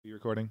You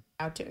recording?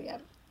 How to, yeah.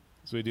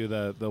 So we do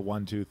the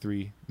 1, 2,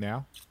 3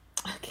 now.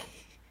 Okay.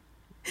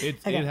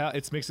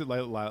 It makes it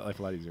life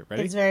a lot easier.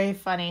 Ready? It's very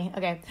funny.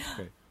 Okay.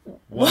 Okay.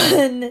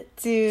 1,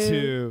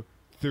 2,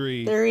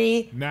 3.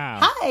 3. Now.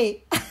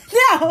 Hi.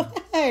 Now.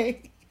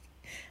 Hi.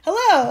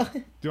 Hello. Do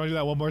you want to do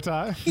that one more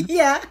time?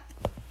 Yeah.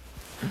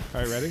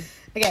 All right, ready?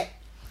 Okay.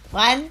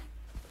 1,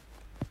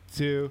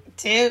 2,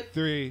 2,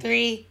 3.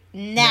 3.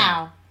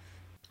 Now.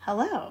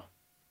 Hello.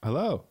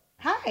 Hello.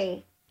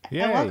 Hi.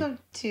 Yay. And welcome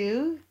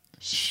to...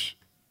 Shh.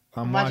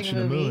 I'm watching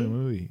a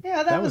movie.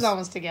 Yeah, that was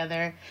almost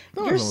together.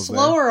 You're almost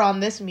slower on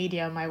this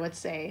medium, I would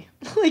say.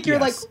 Like, you're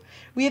Yes. like,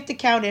 we have to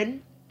count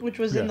in, which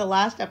was Yeah. in the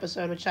last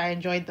episode, which I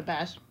enjoyed the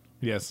best.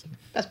 Yes.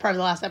 Best part of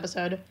the last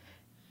episode.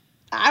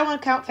 I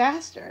want to count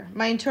faster.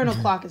 My internal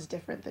clock is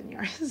different than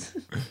yours.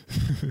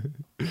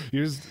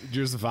 You're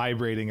just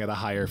vibrating at a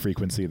higher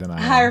frequency than I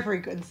am. Higher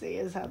frequency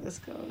is how this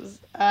goes.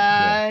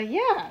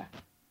 Yeah.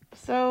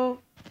 So,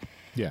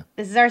 Yeah.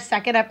 this is our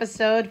second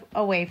episode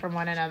away from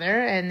one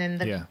another and in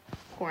the Yeah.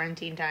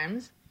 quarantine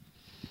times.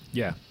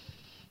 Yeah.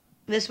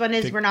 This one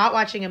is, we're not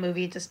watching a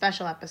movie. It's a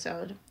special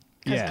episode.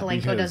 Yeah,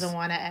 Kalenko because- doesn't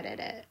want to edit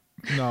it.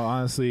 No,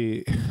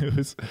 honestly, it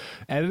was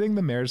editing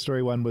the Marriage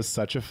Story one was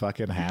such a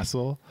fucking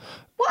hassle.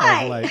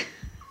 Why? Of,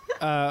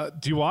 like,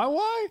 do you want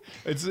why?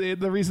 It's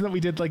the reason that we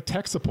did like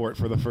tech support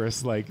for the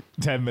first like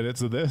 10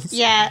 minutes of this.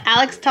 Yeah,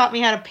 Alex taught me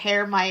how to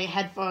pair my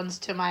headphones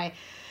to my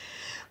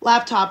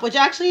laptop, which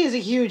actually is a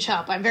huge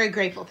help. I'm very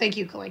grateful. Thank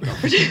you, Kalenko,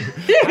 for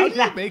How doing do you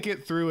that. make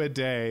it through a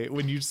day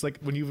when you just like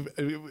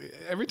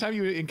every time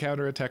you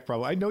encounter a tech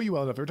problem? I know you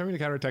well enough. Every time you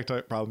encounter a tech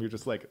problem, you're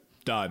just like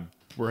done.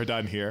 We're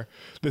done here.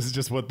 This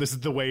is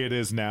the way it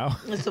is now.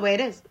 It's the way it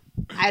is.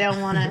 I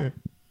don't want to.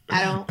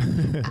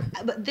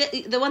 But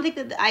the one thing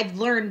that I've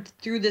learned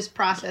through this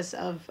process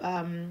of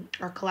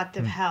our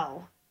collective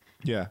hell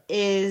Yeah.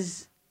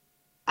 is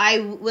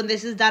when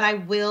this is done, I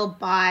will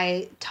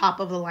buy top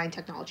of the line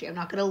technology. I'm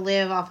not going to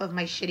live off of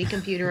my shitty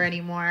computer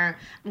anymore.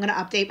 I'm going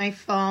to update my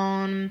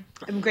phone.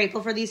 I'm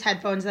grateful for these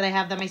headphones that I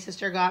have that my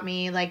sister got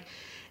me. Like,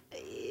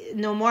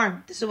 no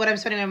more. This is what I'm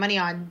spending my money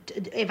on.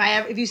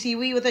 If you see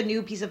me with a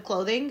new piece of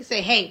clothing,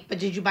 say, hey, but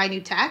did you buy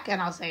new tech?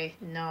 And I'll say,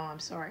 no, I'm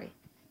sorry.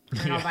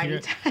 And I'll buy new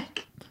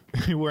tech.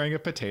 You're wearing a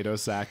potato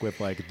sack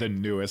with like the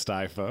newest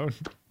iPhone.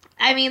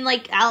 I mean,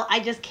 like, I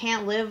just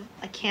can't live.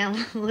 I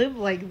can't live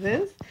like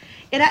this.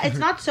 It's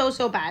not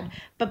so bad.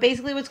 But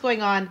basically what's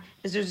going on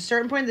is there's a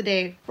certain point in the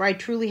day where I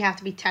truly have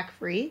to be tech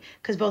free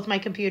because both my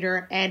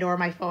computer and or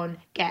my phone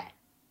get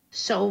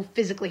so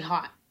physically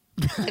hot.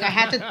 Like, I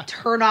have to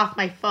turn off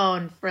my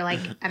phone for like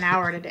an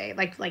hour a day,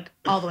 like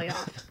all the way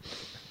off.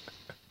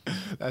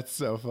 That's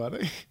so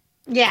funny.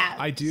 Yeah,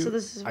 I do. So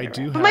this is I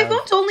do. but my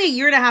phone's only a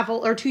year and a half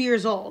old or 2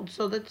 years old,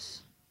 so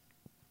that's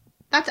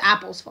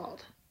Apple's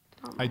fault.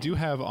 I do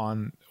have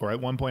at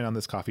one point on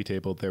this coffee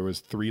table there was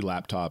 3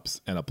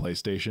 laptops and a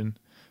PlayStation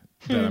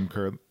that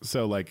I'm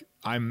so like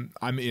I'm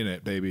in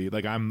it, baby.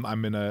 Like I'm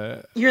in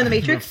a. You're in the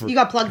Matrix. You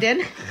got plugged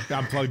in.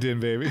 I'm plugged in,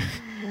 baby.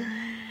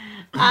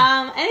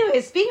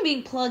 Anyways, speaking of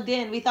being plugged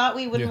in, we thought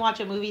we wouldn't Yeah. watch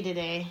a movie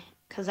today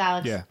because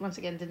Alex once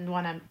again didn't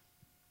want to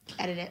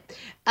edit it.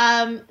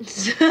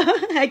 So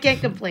I can't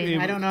complain.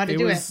 I don't know how to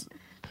do it.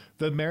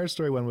 The Marriage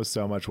Story one was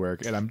so much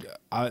work, and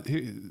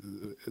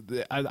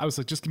I was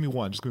like, just give me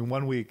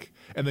 1 week,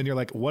 and then you're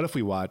like, what if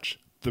we watch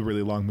the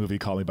really long movie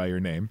Call Me by Your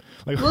Name?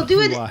 Like, We'll what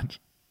do if it. watch?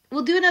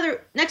 We'll do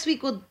another next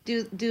week. We'll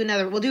do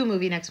another. We'll do a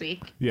movie next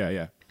week.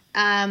 Yeah.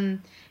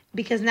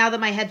 Because now that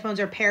my headphones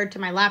are paired to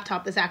my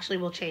laptop, this actually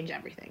will change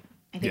everything.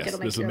 I think it'll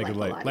make this will your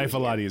make life a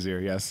lot easier.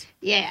 Yes.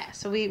 Yeah,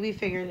 so we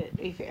figured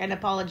it. And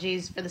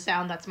apologies for the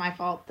sound. That's my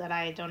fault that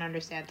I don't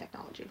understand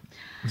technology.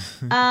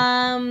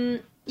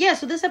 Yeah,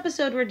 so this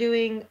episode we're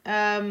doing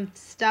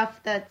stuff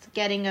that's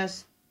getting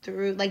us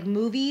through, like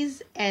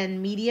movies and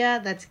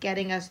media that's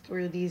getting us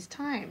through these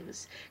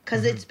times.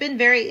 Because it's been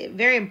very,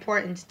 very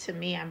important to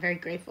me. I'm very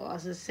grateful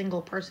as a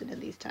single person in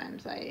these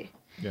times. I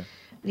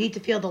need to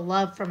feel the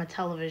love from a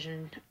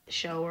television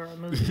show or a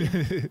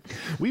movie.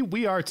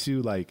 we are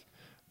too, like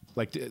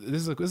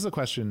this is a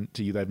question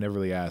to you that I've never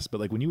really asked, but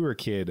like when you were a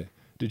kid,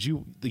 did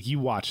you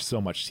watch so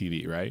much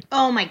TV, right?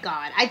 Oh my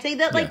God. I'd say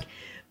that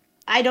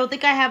I don't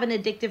think I have an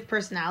addictive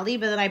personality,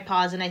 but then I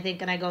pause and I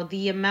think and I go,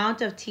 the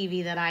amount of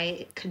TV that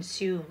I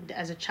consumed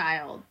as a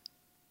child.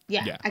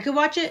 Yeah. I could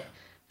watch it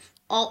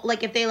all,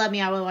 like if they let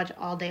me, I would watch it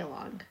all day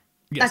long.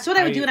 Yes, That's what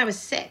I would do when I was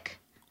sick.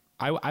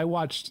 I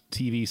watched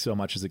TV so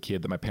much as a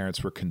kid that my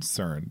parents were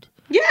concerned.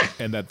 Yeah.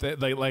 And that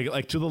they,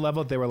 like to the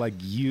level that they were like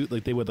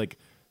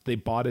they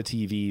bought a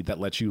TV that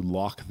lets you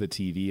lock the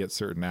TV at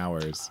certain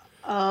hours.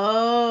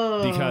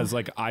 Oh. Because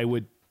like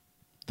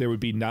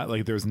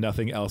there's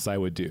nothing else I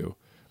would do.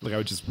 Like I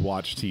would just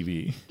watch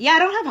TV. Yeah, I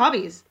don't have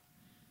hobbies.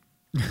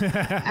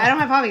 I don't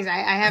have hobbies. I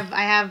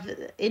have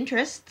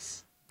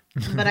interests,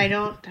 but I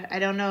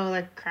don't know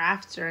like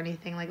crafts or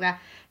anything like that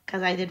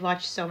because I did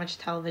watch so much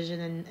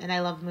television and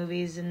I love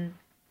movies and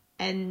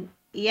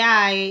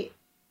yeah,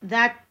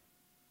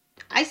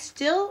 I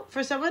still,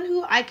 for someone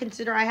who I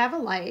consider I have a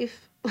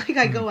life, like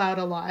I go out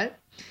a lot.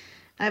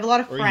 I have a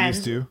lot of Or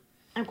friends. you used to.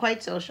 I'm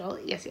quite social.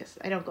 Yes, yes.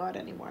 I don't go out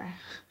anymore.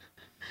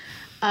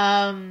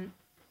 Um,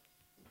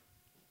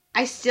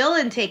 I still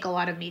intake a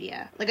lot of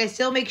media. Like, I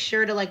still make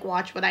sure to, like,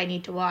 watch what I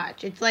need to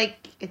watch. It's, like,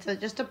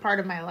 just a part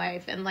of my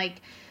life. And,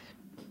 like,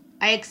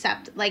 I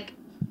accept, like,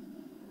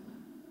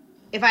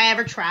 if I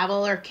ever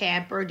travel or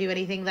camp or do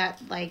anything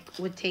that, like,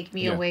 would take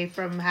me away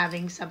from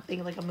having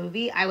something like a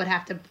movie, I would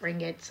have to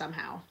bring it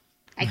somehow.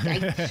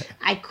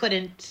 I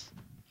couldn't.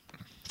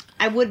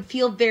 I would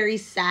feel very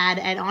sad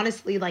and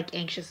honestly, like,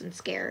 anxious and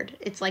scared.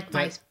 It's like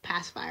my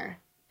pacifier.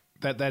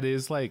 That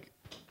is, like,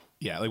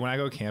 yeah, like when I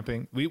go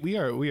camping, we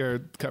are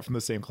cut from the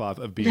same cloth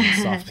of being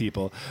soft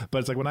people. But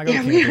it's like when I go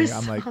camping,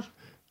 I'm like,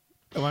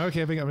 when I go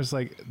camping, I'm just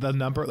like the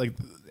number, like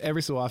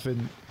every so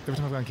often, every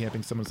time I've gone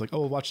camping, someone's like,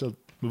 "Oh, we'll watch a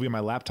movie on my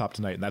laptop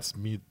tonight," and that's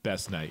me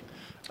best night.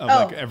 Of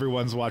like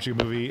everyone's watching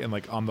a movie and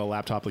like on the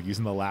laptop, like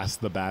using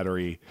the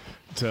battery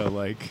to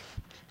like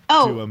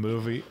do a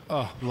movie.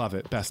 Oh, love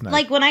it, best night.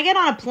 Like when I get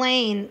on a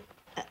plane,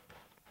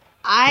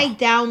 I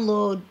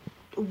download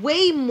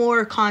way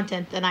more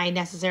content than I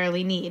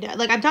necessarily need.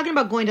 Like I'm talking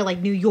about going to like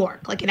New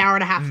York, like an hour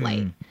and a half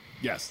flight.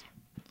 Yes.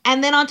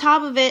 And then on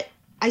top of it,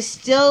 I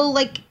still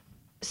like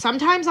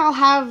sometimes I'll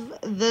have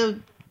the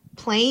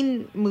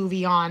plane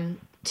movie on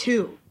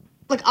too.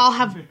 Like I'll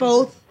have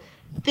both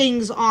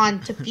things on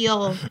to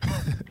feel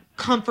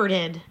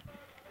comforted.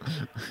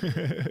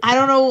 I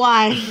don't know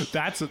why.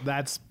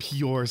 That's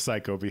pure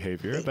psycho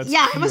behavior. That's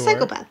I'm a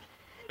psychopath.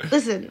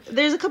 Listen,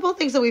 there's a couple of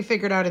things that we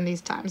figured out in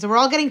these times, and we're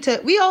all getting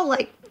to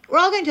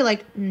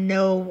like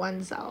know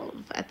oneself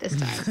at this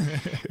time.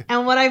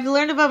 And what I've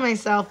learned about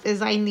myself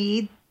is I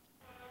need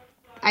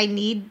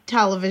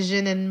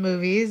television and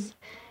movies,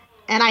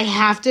 and I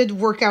have to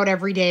work out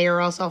every day, or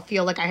else I'll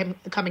feel like I'm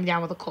coming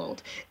down with a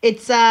cold.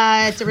 It's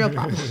a real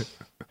problem.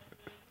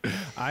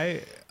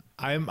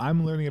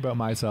 I'm learning about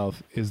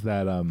myself is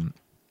that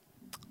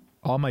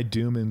all my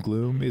doom and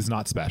gloom is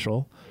not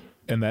special,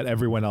 and that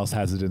everyone else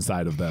has it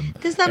inside of them.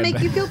 Does that make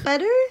you feel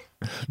better?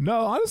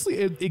 No, honestly,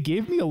 it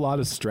gave me a lot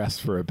of stress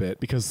for a bit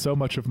because so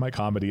much of my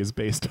comedy is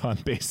based on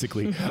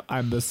basically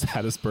I'm the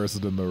saddest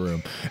person in the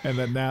room, and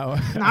then now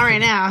not right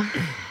now.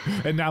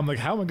 And now I'm like,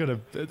 how am I gonna?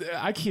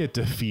 I can't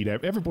defeat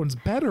it. Everyone's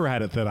better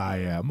at it than I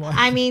am.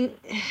 I mean,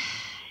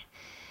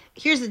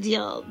 here's the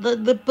deal: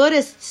 the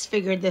Buddhists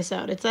figured this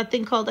out. It's that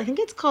thing called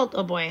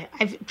oh boy,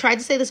 I've tried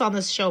to say this on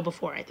this show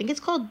before. I think it's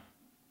called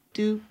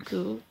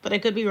Dooku, but I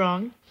could be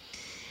wrong.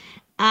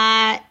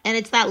 And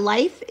it's that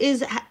life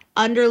is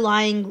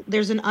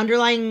there's an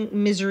underlying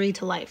misery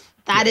to life.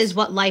 That is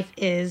what life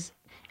is.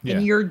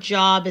 And your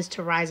job is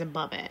to rise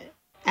above it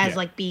as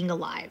like being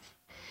alive.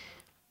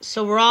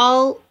 So we're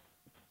all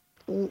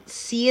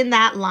seeing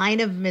that line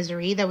of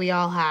misery that we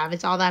all have.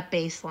 It's all that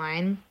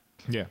baseline.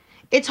 Yeah.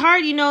 It's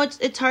hard,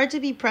 it's hard to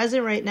be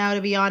present right now,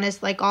 to be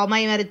honest. Like all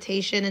my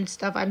meditation and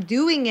stuff, I'm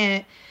doing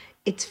it.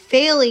 It's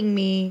failing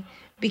me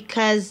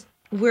because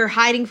we're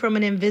hiding from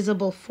an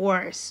invisible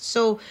force.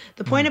 So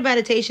the point of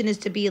meditation is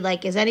to be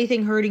like, is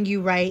anything hurting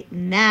you right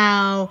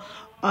now?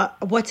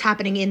 What's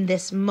happening in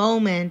this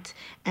moment?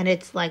 And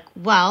it's like,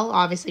 well,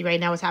 obviously right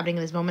now what's happening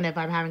in this moment if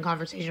I'm having a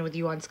conversation with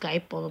you on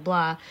Skype, blah, blah,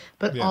 blah.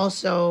 But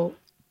also,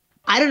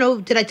 I don't know,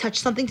 did I touch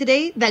something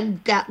today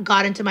that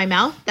got into my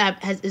mouth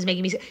that is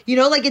making me,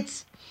 like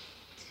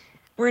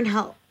we're in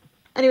hell.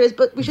 Anyways,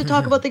 but we should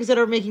talk about things that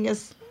are making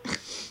us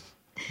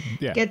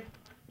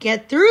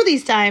get through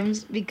these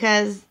times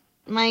because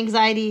my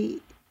anxiety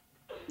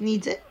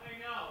needs it.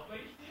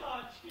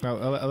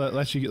 I'll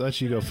let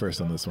you go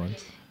first on this one.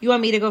 You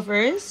want me to go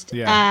first?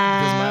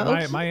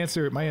 Yeah. My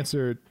answer.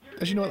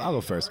 Actually, you know what? I'll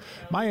go first.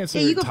 My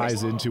answer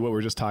ties into what we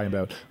were just talking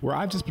about, where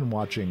I've just been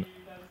watching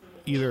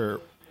either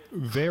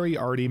very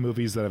arty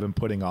movies that I've been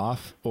putting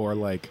off, or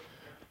like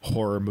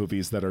horror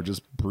movies that are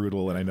just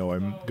brutal, and I know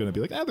I'm gonna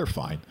be like, they're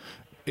fine.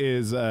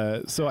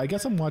 So I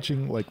guess I'm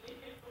watching like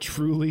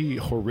truly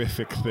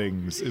horrific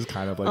things is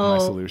kind of like my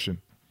solution.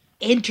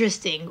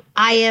 Interesting.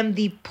 I am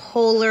the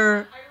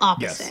polar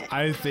opposite. Yes,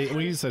 I think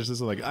when you said this,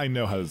 like I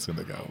know how this is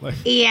gonna go. Like,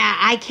 yeah,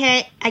 I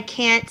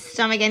can't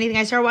stomach anything.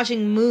 I started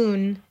watching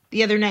Moon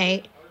the other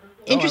night.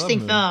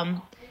 Interesting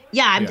film.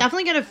 Yeah, I'm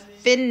definitely gonna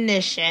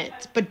finish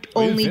it, but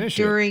only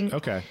during.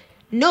 Okay.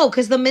 No,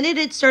 because the minute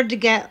it started to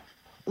get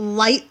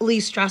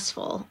lightly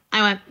stressful,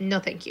 I went, no,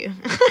 thank you.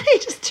 I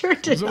just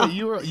turned it off.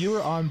 You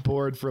were on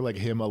board for like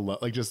him alone,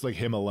 like just like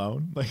him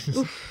alone, like.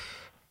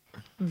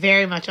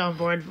 Very much on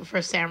board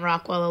for Sam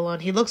Rockwell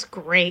alone. He looks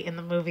great in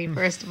the movie,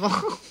 first of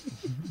all.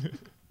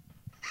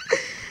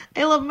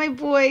 I love my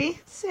boy,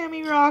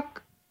 Sammy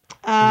Rock.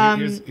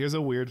 Here's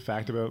a weird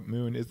fact about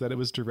Moon is that it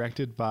was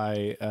directed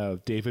by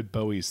David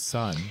Bowie's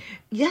son.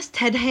 Yes,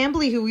 Ted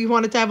Hambly, who we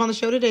wanted to have on the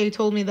show today,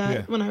 told me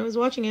that when I was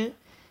watching it.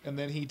 And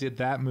then he did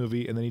that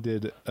movie, and then he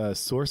did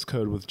Source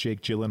Code with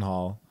Jake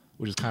Gyllenhaal,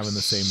 which is kind of in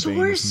the same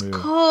vein as Moon.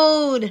 Source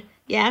Code!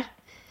 Yeah.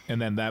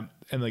 And then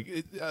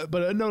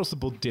but a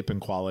noticeable dip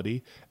in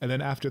quality. And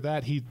then after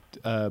that, he,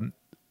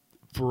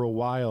 for a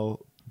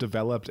while,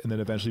 developed and then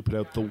eventually put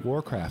out the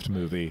Warcraft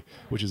movie,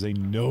 which is a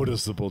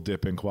noticeable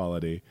dip in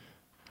quality.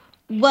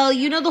 Well,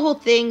 the whole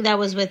thing that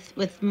was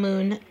with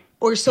Moon,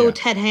 or so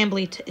Ted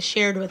Hambly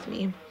shared with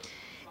me,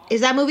 is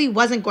that movie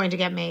wasn't going to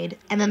get made,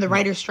 and then the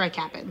writer's strike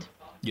happened.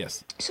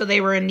 Yes. So they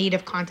were in need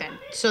of content.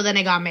 So then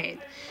it got made.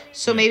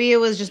 So maybe it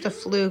was just a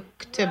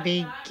fluke to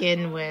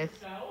begin with.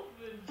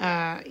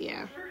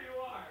 Yeah.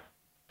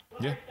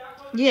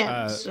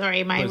 Yeah.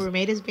 Sorry, my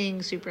roommate is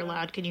being super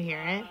loud. Can you hear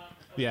it?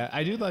 Yeah,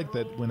 I do like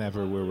that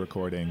whenever we're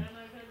recording,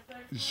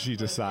 she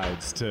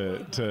decides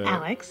to...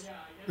 Alex,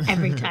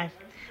 every time.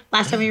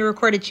 Last time we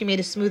recorded, she made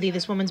a smoothie.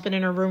 This woman's been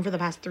in her room for the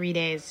past 3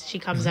 days. She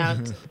comes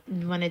out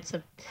when it's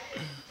a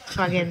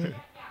fucking...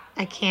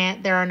 I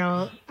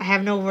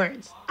have no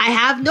words. I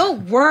have no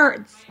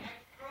words.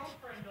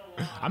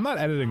 I'm not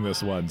editing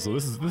this one, so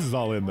this is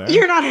all in there.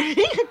 You're not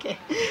editing? Okay.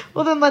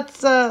 Well, then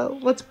let's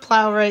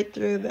plow right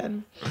through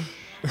then.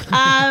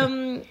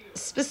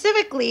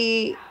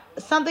 Specifically,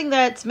 something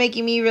that's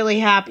making me really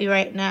happy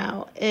right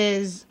now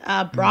is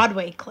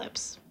Broadway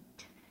clips.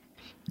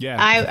 Yeah,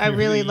 I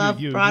really love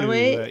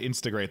Broadway. You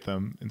Instagram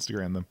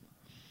them.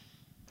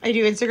 I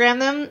do Instagram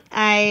them.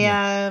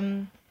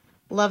 I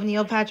love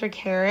Neil Patrick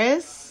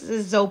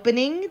Harris's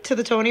opening to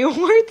the Tony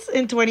Awards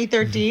in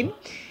 2013.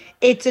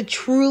 It's a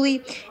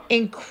truly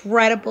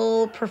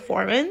incredible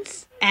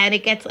performance, and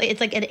it's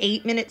like an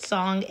 8-minute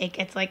song. It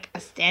gets like a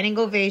standing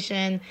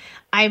ovation.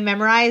 I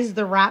memorized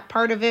the rap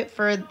part of it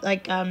for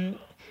like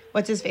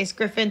what's his face,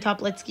 Griffin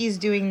Toplitsky's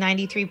doing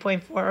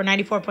 93.4 or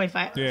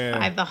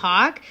 94.5 The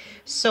Hawk.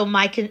 So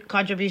my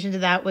contribution to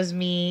that was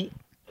me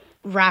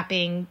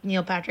rapping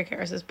Neil Patrick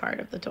Harris's part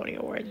of the Tony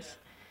Awards.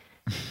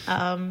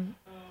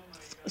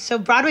 So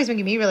Broadway's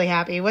making me really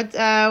happy. What's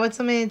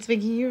something that's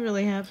making you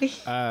really happy?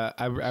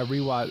 I'm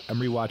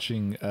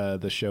rewatching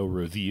the show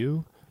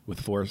Review with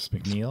Forrest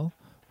McNeil,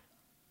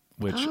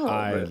 which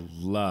I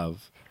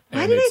love.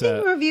 Why did I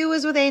think Review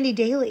was with Andy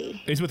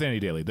Daly? It's with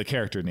Andy Daly. The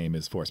character name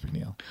is Forrest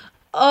McNeil.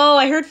 Oh,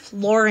 I heard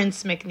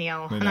Florence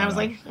McNeil, and I was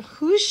like,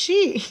 "Who's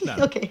she?" No.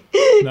 Okay.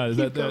 No,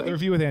 the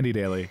Review with Andy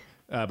Daly.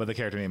 But the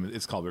character name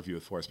is called Review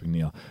with Forrest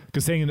McNeil.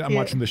 Because saying I'm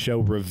watching the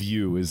show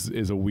Review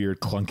is a weird,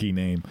 clunky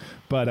name.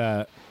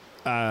 But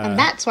and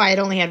that's why it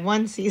only had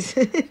 1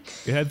 season.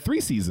 It had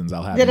 3 seasons.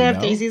 Did it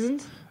have 3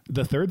 seasons?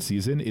 The 3rd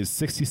season is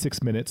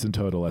 66 minutes in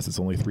total, as it's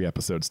only 3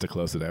 episodes to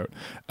close it out.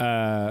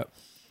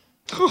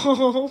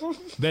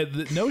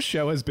 No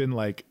show has been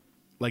like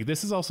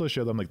this is also a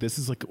show that I'm like, this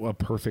is like a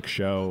perfect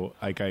show.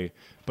 But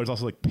it's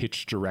also like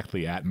pitched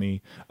directly at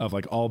me of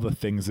like all the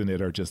things in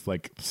it are just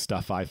like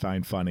stuff I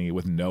find funny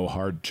with no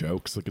hard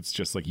jokes. Like it's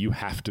just like, you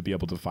have to be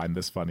able to find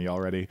this funny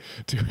already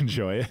to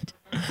enjoy it.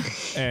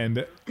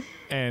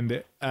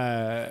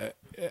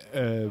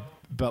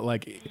 But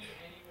like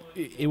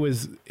it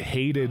was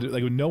hated.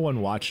 Like no one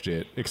watched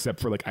it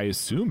except for like, I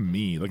assume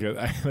me.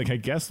 I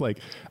guess like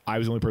I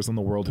was the only person in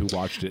the world who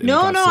watched it.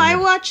 No, I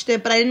watched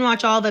it, but I didn't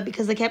watch all of it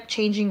because they kept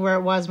changing where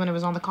it was when it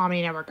was on the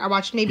Comedy Network. I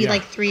watched maybe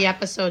like 3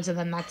 episodes and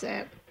then that's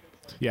it.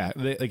 Yeah,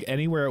 like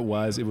anywhere it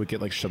would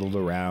get like shuttled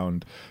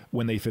around.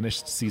 When they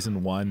finished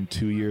season 1,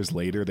 2 years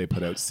later, they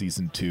put out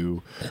season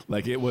 2.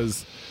 Like it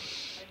was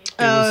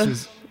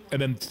just.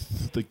 And then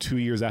like 2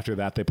 years after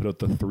that, they put out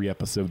the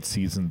 3-episode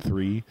season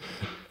 3,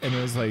 and it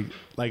was like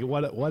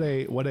what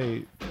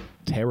a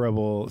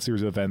terrible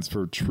series of events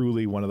for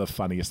truly one of the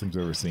funniest things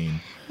I've ever seen.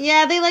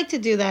 Yeah, they like to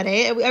do that.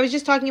 I was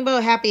just talking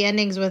about happy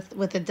endings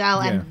with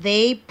Adele, and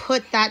they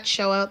put that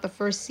show out, the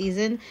first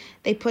season.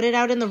 They put it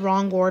out in the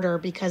wrong order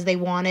because they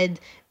wanted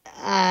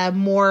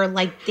more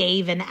like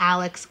Dave and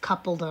Alex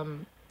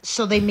coupledom.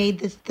 So they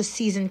made the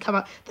season come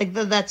out like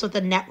that's what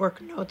the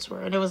network notes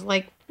were, and it was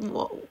like,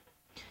 whoa.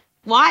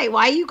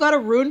 Why you gotta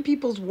ruin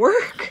people's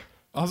work?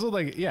 Also,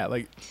 like, yeah,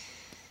 like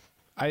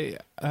I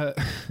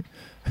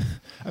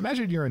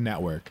imagine you're a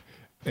network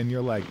and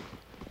you're like,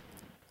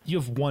 you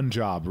have one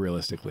job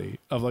realistically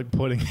of like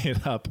putting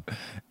it up,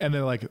 and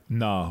they're like,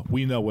 nah,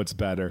 we know what's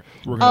better.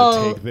 We're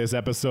gonna take this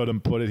episode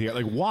and put it here.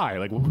 Like, why?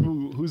 Like,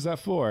 who's that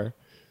for?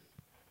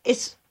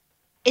 It's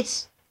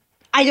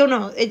I don't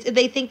know.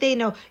 They think they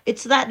know.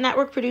 It's that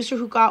network producer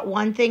who got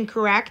one thing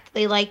correct.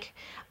 They like,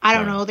 I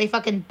don't know. They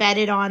fucking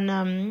betted on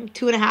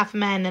 2.5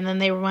 Men, and then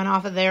they went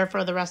off of there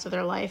for the rest of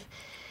their life.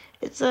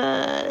 It's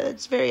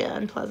very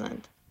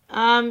unpleasant.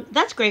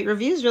 That's great.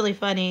 Review's really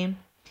funny.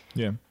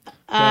 Yeah.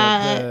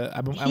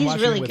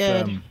 He's really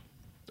good.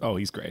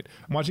 He's great.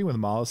 I'm watching with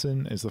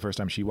Mollison. It's the first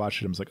time she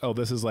watched it. I was like, oh,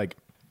 this is like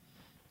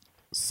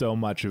so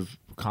much of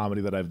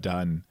comedy that I've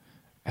done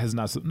has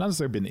not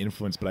necessarily been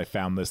influenced, but I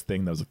found this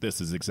thing that was like,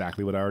 this is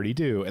exactly what I already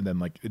do. And then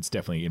like, it's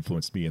definitely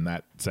influenced me in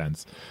that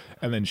sense.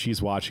 And then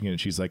she's watching it and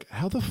she's like,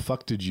 how the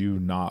fuck did you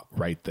not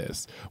write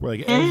this? Where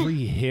like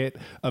every hit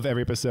of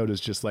every episode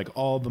is just like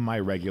all my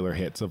regular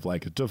hits of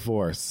like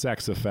divorce,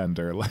 sex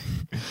offender, like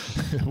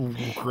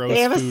gross.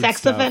 They have a sex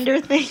stuff. Offender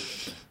thing.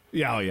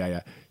 Yeah. Oh yeah.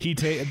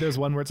 There's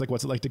one where it's like,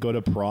 what's it like to go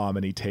to prom?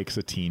 And he takes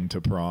a teen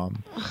to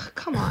prom. Ugh,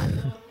 come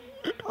on.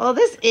 Well,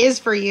 this is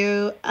for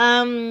you.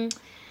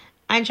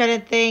 I'm trying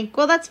to think.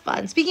 Well, that's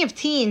fun. Speaking of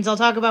teens, I'll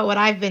talk about what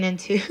I've been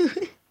into.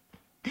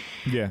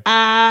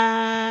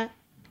 Yeah.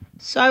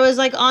 So I was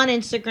like on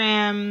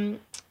Instagram,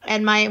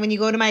 and when you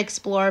go to my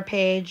Explore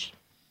page,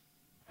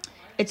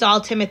 it's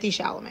all Timothy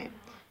Chalamet.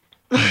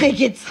 Like,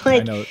 it's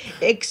like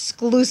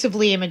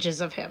exclusively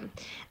images of him.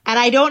 And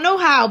I don't know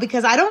how,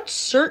 because I don't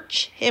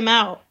search him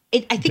out.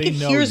 I think it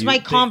hears my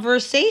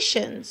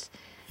conversations.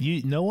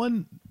 No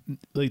one,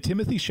 like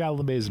Timothy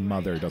Chalamet's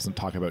mother doesn't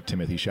talk about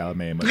Timothy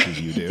Chalamet as much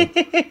as you do.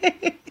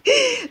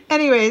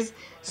 Anyways,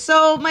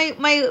 so my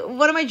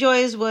one of my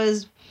joys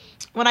was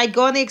when I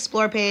go on the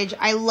Explore page.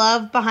 I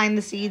love behind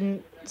the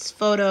scenes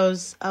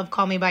photos of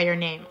Call Me by Your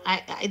Name.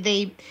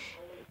 They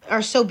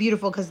are so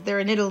beautiful because they're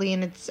in Italy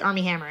and it's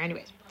Armie Hammer.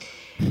 Anyways,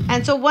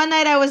 and so one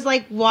night I was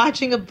like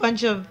watching a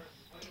bunch of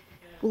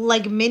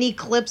like mini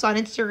clips on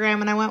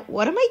Instagram and I went,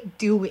 what am I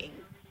doing?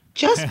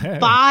 Just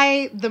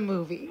buy the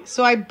movie.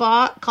 So I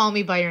bought Call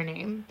Me by Your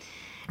Name.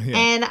 Yeah.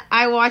 And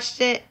I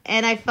watched it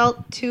and I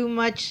felt too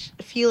much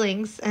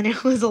feelings and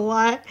it was a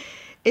lot.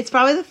 It's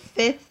probably the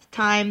 5th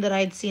time that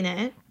I'd seen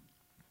it.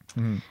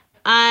 Mm.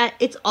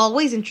 It's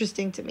always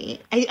interesting to me.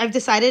 I've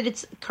decided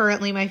it's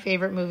currently my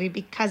favorite movie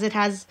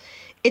because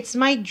it's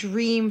my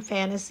dream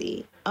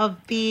fantasy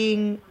of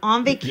being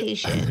on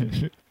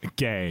vacation.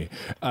 Gay.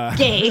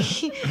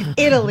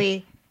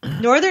 Italy.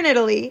 Northern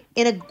Italy.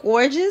 In a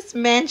gorgeous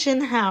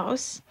mansion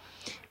house.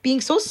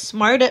 Being so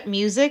smart at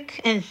music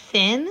and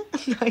thin.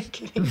 No, I'm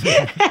kidding.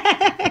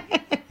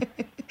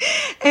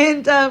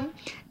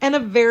 And a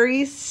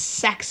very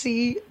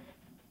sexy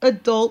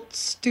adult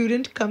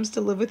student comes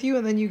to live with you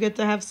and then you get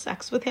to have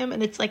sex with him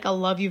and it's like a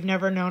love you've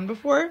never known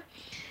before.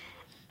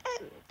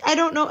 I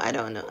don't know.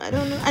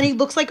 And he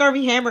looks like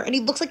Armie Hammer. And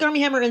he looks like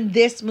Armie Hammer in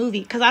this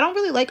movie. Because I don't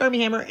really like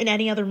Armie Hammer in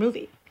any other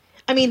movie.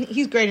 I mean,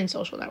 he's great in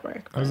Social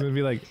Network. I was gonna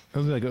be like,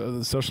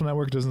 the Social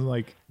Network doesn't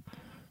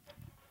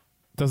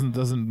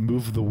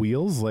move the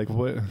wheels? Like,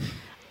 what?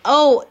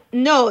 Oh,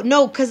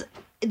 no, because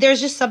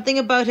there's just something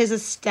about his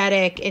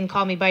aesthetic in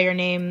Call Me by Your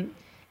Name.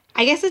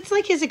 I guess it's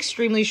like his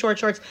extremely short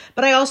shorts.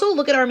 But I also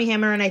look at Armie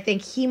Hammer and I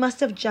think he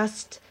must have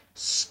just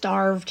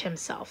starved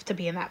himself to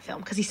be in that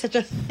film. Because he's such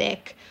a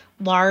thick,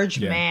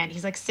 large man.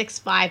 He's like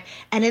 6'5".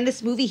 And in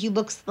this movie, he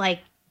looks like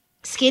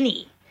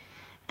skinny.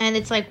 And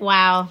it's like,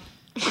 wow.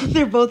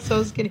 They're both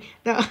so skinny.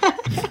 No.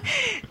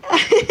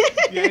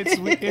 Yeah,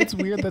 it's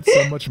weird that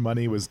so much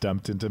money was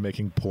dumped into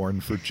making porn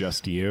for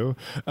just you.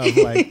 Of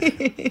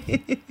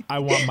like, I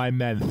want my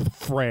men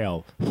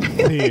frail,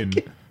 thin,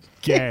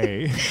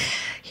 gay.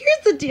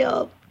 Here's the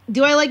deal.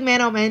 Do I like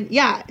man on men?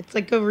 Yeah, it's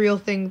like a real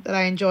thing that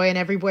I enjoy. And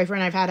every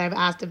boyfriend I've had, I've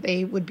asked if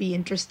they would be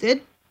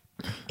interested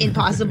in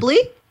possibly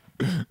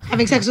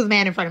having sex with a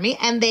man in front of me.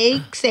 And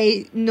they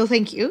say, no,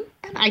 thank you.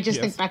 And I just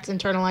think that's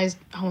internalized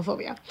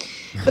homophobia.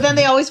 But then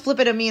they always flip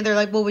it at me and they're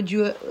like, well, would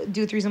you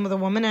do a threesome with a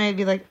woman? And I'd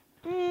be like,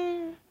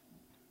 no,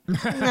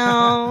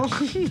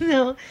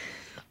 no.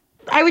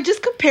 I would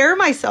just compare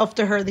myself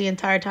to her the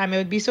entire time. It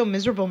would be so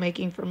miserable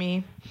making for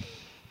me.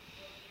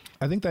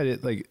 I think that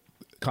it like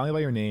Call Me by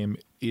Your Name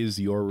is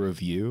your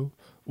review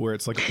where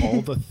it's like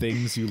all the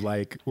things you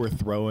like were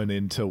thrown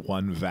into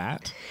one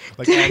vat.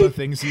 Like all the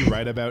things you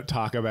write about,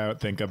 talk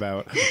about, think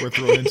about were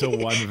thrown into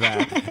one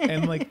vat.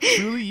 And like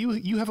truly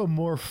you have a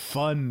more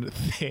fun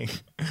thing.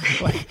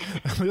 Like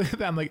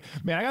I'm like,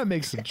 man, I gotta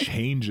make some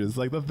changes.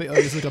 Like the thing, like,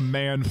 it's like a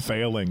man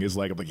failing is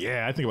like, I'm like,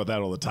 yeah, I think about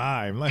that all the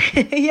time. Like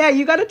yeah,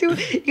 you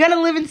gotta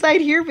live inside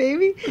here,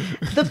 baby.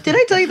 Did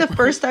I tell you the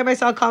first time I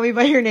saw Call Me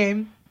by Your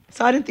Name?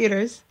 Saw it in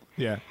theaters.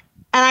 Yeah.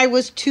 And I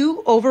was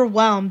too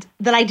overwhelmed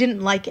that I didn't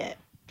like it.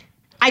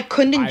 I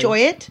couldn't enjoy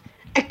it.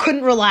 I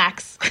couldn't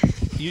relax.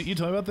 You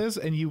told me about this,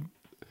 and you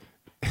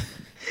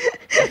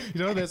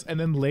know this, and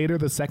then later,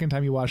 the second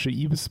time you watched it,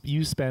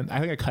 you spent. I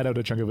think I cut out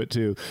a chunk of it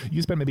too.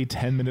 You spent maybe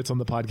 10 minutes on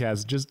the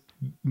podcast just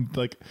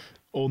like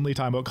only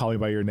talking about Call Me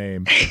by Your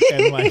Name,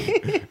 and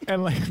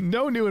like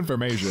no new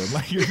information.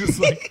 Like you're just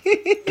like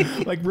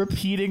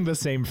repeating the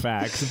same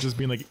facts and just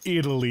being like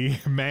Italy,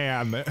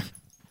 man.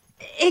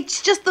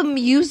 It's just the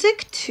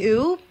music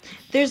too.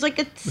 There's like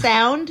a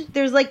sound.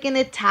 There's like an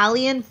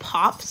Italian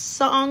pop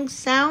song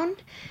sound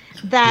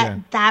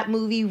that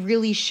movie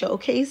really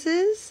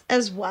showcases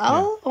as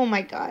well. Yeah. Oh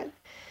my god.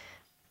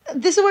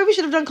 This is why we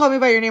should have done Call Me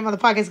by Your Name on the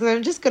podcast, because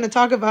I'm just going to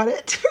talk about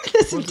it for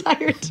this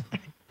entire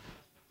time.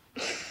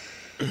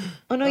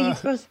 Oh no, you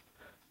froze.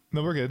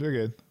 No, we're good. We're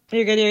good.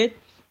 You're good. You're good.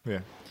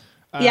 Yeah.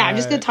 Yeah, I'm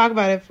just going to talk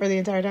about it for the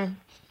entire time.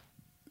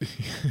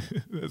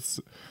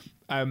 That's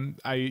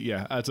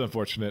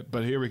unfortunate,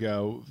 but here we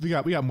go. We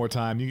got more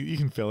time. You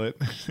can fill it.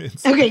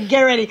 Okay,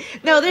 get ready.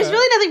 No, there's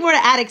really nothing more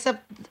to add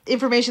except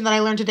information that I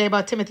learned today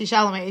about Timothy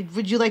Chalamet.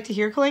 Would you like to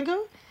hear,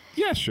 Kalenko?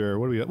 Yeah, sure.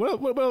 What do we?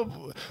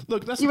 Well,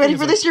 look. That's you ready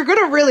for this? You're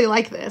gonna really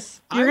like this.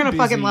 You're gonna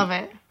fucking love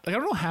it. Like I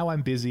don't know how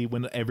I'm busy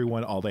when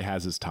everyone all they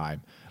has is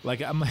time.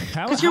 Like I'm like,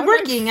 how? Because you're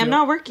working. I'm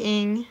not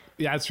working.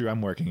 Yeah, that's true.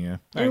 I'm working. Yeah,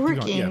 you're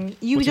working.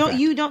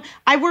 You don't.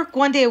 I work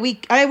 1 day a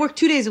week. I work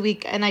 2 days a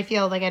week, and I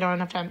feel like I don't have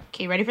enough time.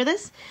 Okay, ready for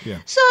this? Yeah.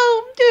 So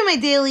doing my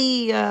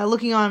daily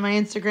looking on my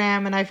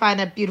Instagram, and I find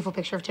a beautiful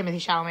picture of Timothy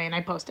Chalamet, and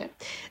I post it,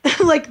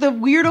 like the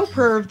weirdo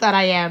perv that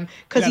I am,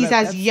 because he's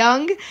as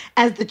young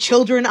as the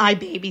children I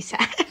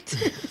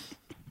babysat.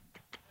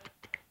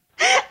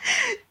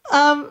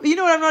 You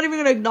know what? I'm not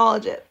even going to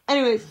acknowledge it.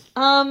 Anyways,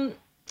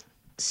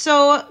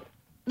 So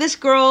this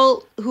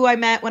girl who I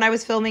met when I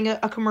was filming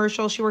a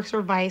commercial, she works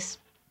for Vice.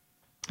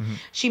 Mm-hmm.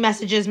 She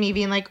messages me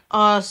being like,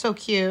 oh, so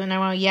cute. And I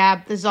went,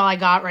 yeah, this is all I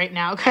got right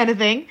now kind of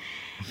thing.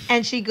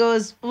 And she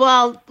goes,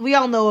 well, we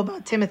all know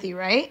about Timothy,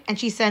 right? And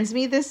she sends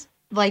me this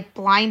like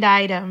blind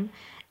item.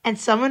 And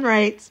someone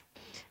writes,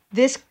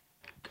 this,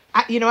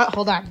 you know what?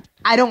 Hold on.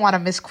 I don't want to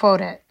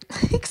misquote it.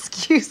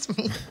 Excuse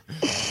me.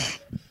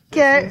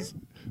 Get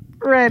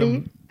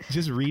ready.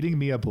 Just reading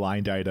me a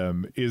blind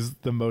item is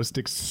the most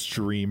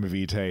extreme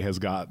Vitae has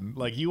gotten.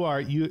 Like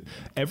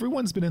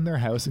everyone's been in their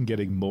house and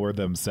getting more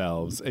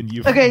themselves, and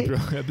you're at the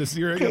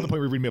point where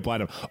you're reading me a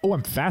blind item. Oh,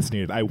 I'm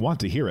fascinated. I want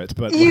to hear it.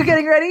 But you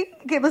getting ready?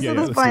 Okay, listen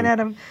to this blind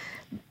item.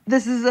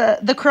 This is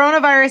the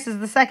coronavirus is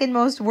the second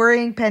most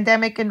worrying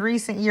pandemic in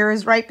recent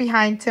years, right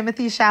behind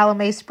Timothy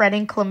Chalamet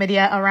spreading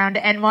chlamydia around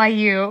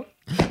NYU.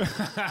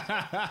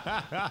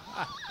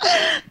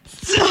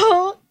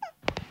 So.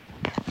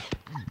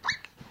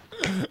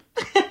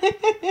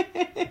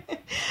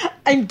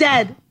 I'm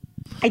dead.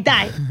 I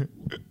died.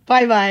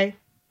 Bye.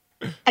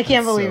 I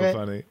can't believe it.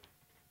 Funny.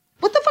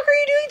 What the fuck are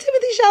you doing,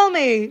 Timothy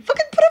Chalamet?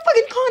 Fucking put a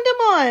fucking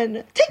condom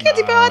on. Take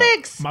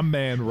antibiotics. My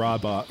man, raw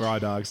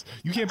dogs.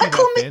 You can't be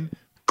that thin.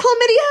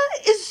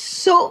 Chlamydia is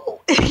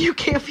so... You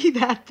can't be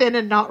that thin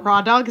and not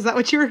raw dog. Is that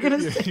what you were going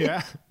to say?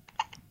 Yeah.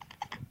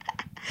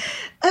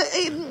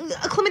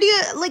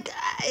 Chlamydia, like,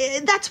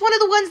 that's one of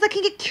the ones that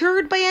can get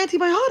cured by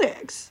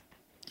antibiotics.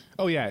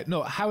 Oh, yeah.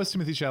 No, how does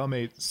Timothy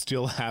Chalamet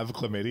still have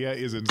chlamydia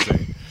is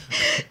insane.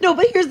 No,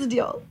 but here's the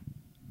deal.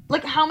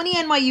 Like, how many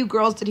NYU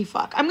girls did he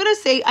fuck? I'm going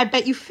to say, I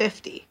bet you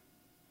 50.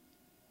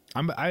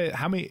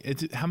 How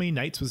many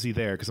nights was he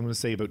there? Because I'm going to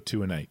say about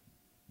 2 a night.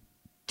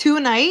 2 a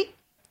night?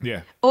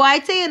 Yeah. Oh,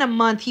 I'd say in a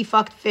month he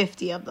fucked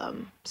 50 of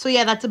them. So,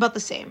 yeah, that's about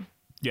the same.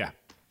 Yeah.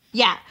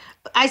 Yeah.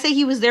 I say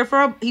he was there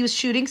he was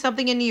shooting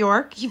something in New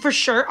York. He for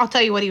sure, I'll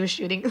tell you what he was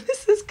shooting.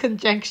 This is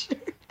conjecture.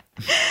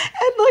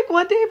 And like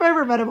one day if I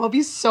ever met him, I'll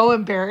be so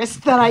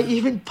embarrassed that I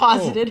even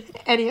posited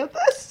any of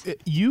this.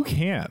 You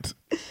can't.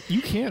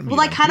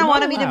 Well, I kind of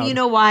want to meet him. You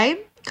know why?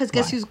 Because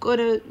guess who's going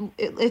to,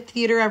 if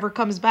theater ever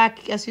comes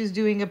back, guess who's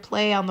doing a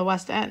play on the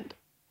West End?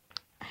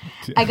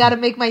 I got to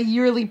make my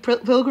yearly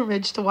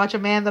pilgrimage to watch a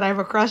man that I have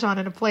a crush on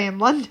in a play in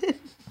London.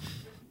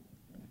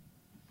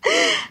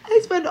 I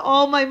spend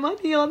all my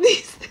money on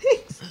these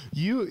things.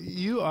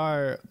 You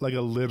are like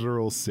a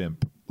literal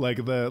simp.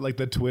 Like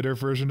the Twitter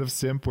version of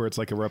simp, where it's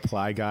like a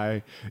reply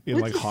guy in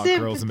What's like hot simp?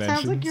 girls it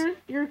mentions. Sounds like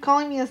you're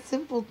calling me a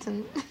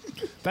simpleton.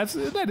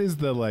 that is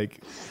the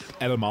like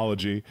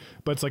etymology,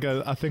 but it's like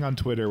a thing on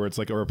Twitter where it's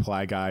like a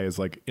reply guy is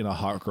like in a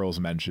hot girls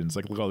mentions.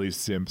 Like look at all these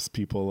simps,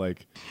 people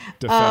like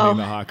defending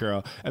the hot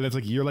girl, and it's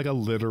like you're like a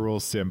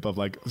literal simp of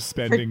like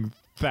spending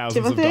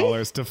thousands of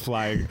dollars to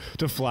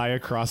fly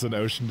across an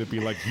ocean to be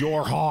like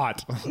you're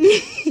hot.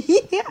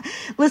 Yeah,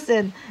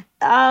 listen.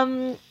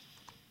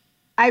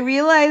 I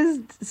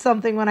realized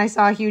something when I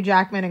saw Hugh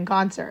Jackman in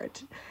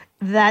concert,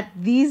 that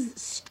these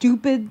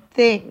stupid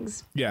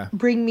things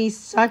bring me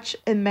such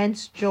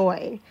immense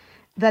joy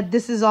that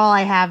this is all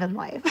I have in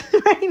life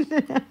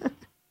right now.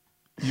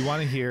 You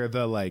want to hear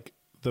the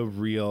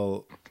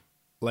real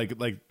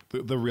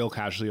the real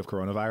casualty of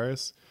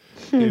coronavirus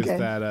is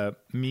that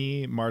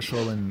me,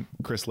 Marshall, and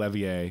Chris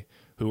Levier,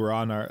 who were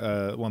on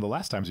our one of the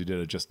last times we did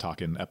a Just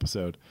Talking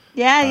episode,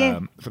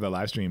 for the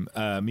live stream.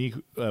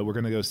 We're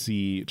gonna go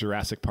see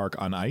Jurassic Park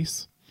on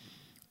ice.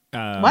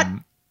 What?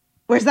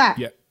 Where's that?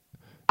 Yeah,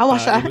 I'll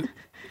watch that.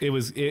 It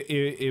was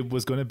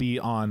going to be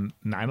on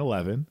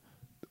 9/11,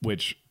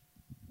 which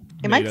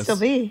it might still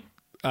be.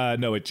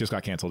 No, it just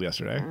got canceled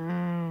yesterday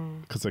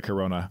because of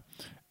Corona,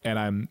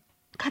 and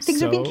God,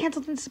 things are being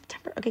canceled in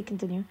September. Okay,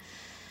 continue.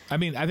 I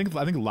mean, I think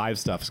live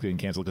stuff is getting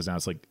canceled because now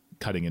it's like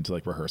cutting into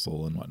like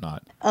rehearsal and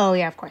whatnot. Oh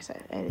yeah, of course.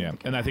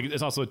 And I think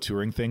it's also a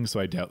touring thing, so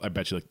I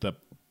bet you like the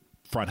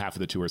front half of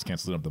the tour is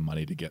canceled. They don't have the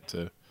money to get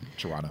to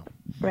Toronto.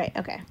 Right.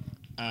 Okay.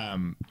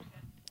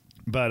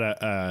 But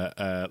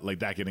like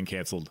that getting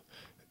canceled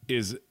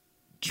is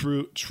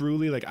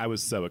truly like I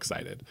was so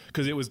excited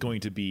because it was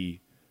going to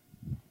be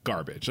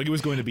garbage. Like it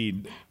was going to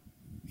be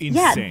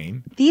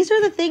insane. Yeah, these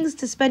are the things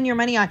to spend your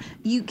money on.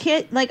 You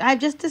can't like I've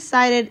just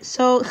decided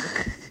so.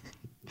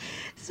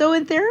 So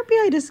in therapy,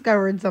 I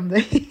discovered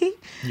something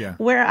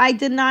where I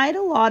denied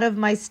a lot of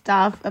my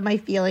stuff and my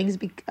feelings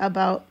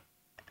about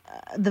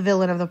the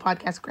villain of the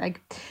podcast,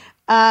 Greg,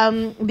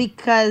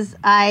 because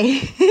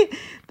I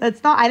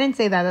didn't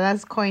say that.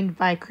 That's coined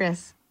by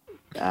Chris.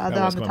 On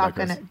the Talk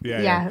Minute.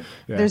 Yeah.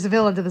 There's a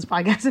villain to this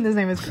podcast, and his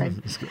name is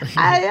Greg.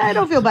 I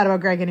don't feel bad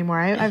about Greg anymore.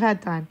 I've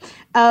had time.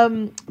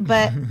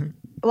 But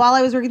while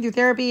I was working through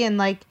therapy, and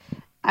like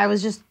I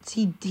was just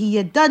he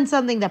had done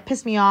something that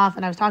pissed me off,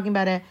 and I was talking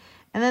about it.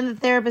 And then the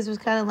therapist was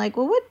kind of like,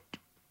 well,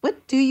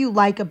 what do you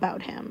like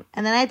about him?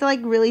 And then I had to like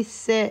really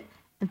sit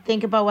and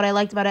think about what I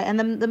liked about it. And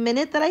then the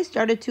minute that I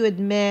started to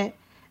admit,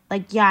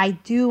 like, yeah, I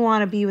do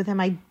want to be with him.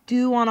 I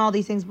do want all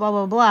these things, blah,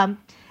 blah, blah.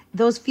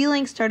 Those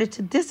feelings started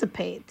to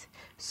dissipate.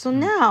 So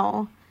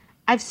now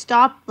I've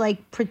stopped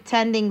like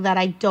pretending that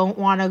I don't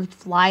want to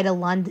fly to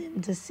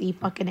London to see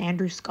fucking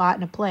Andrew Scott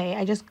in a play.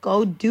 I just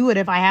go do it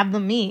if I have the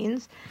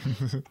means.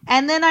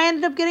 And then I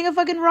ended up getting a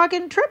fucking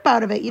rockin' trip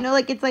out of it. You know,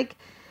 like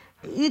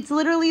it's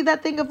literally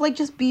that thing of like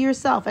just be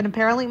yourself. And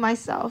apparently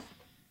myself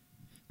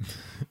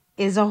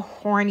is a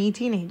horny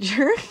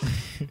teenager.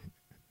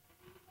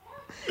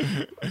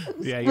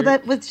 Yeah,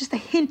 with just a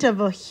hint of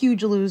a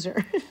huge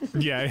loser.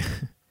 Yeah.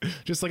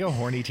 Just like a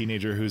horny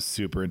teenager who's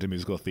super into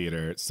musical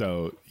theater.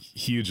 So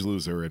huge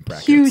loser in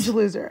brackets. Huge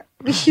loser.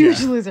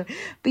 Huge loser.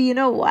 But you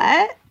know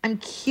what? I'm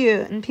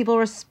cute and people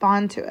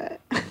respond to it.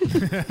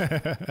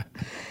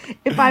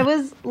 If I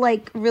was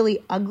like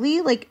really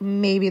ugly, like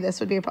maybe this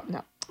would be a problem.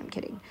 No, I'm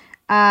kidding.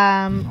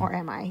 Or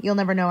am I? You'll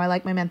never know. I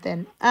like my men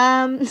thin.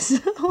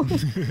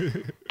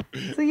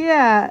 So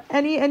yeah,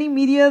 any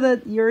media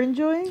that you're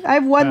enjoying? I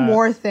have one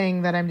more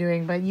thing that I'm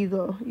doing, but you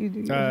go. You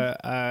do.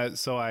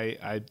 So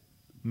I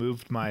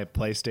moved my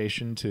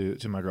PlayStation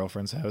to my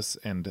girlfriend's house,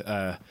 and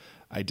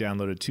I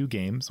downloaded 2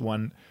 games.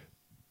 One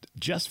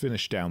just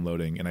finished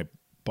downloading, and I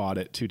bought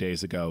it 2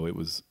 days ago. It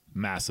was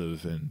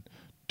massive and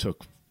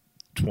took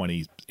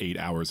 28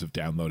 hours of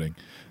downloading.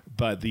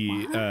 But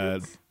the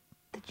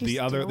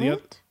other.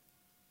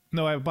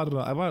 No, I bought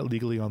it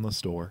legally on the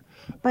store.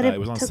 But it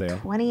was on took sale.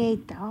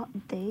 28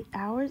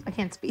 hours? I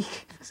can't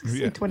speak.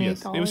 $28.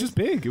 Yes. It was just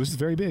big. It was just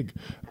very big.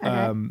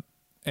 Okay.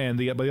 But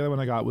the other one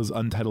I got was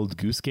Untitled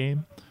Goose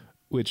Game,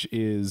 which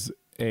is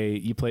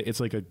it's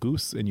like a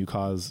goose and you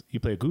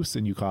play a goose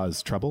and you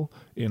cause trouble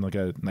in like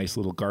a nice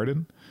little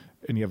garden,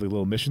 and you have like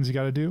little missions you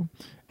got to do.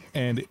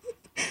 And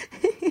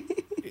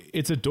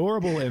it's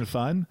adorable and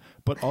fun,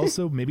 but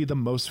also maybe the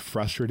most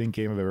frustrating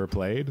game I've ever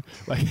played.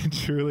 Like it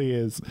truly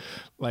is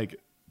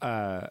like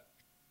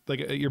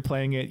you're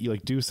playing it, you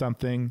like do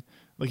something,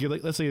 like you're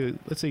like, let's say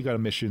you got a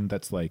mission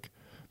that's like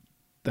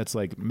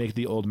make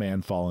the old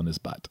man fall on his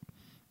butt,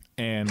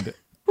 and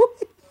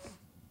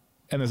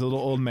there's a little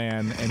old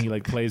man and he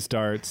like plays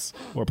darts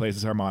or plays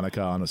his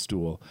harmonica on a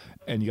stool,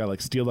 and you gotta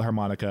like steal the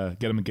harmonica,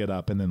 get him to get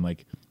up, and then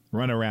like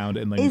run around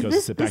and like he goes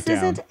to sit back down.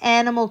 This isn't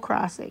Animal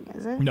Crossing,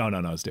 is it? No,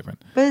 it's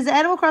different. But is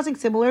Animal Crossing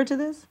similar to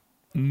this?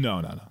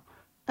 No.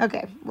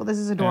 Okay, well, this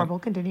is adorable.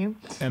 Continue.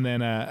 And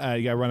then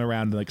you gotta run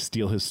around and like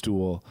steal his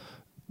stool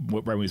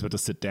right when he's about to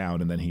sit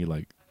down, and then he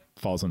like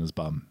falls on his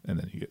bum, and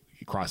then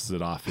he crosses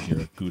it off, and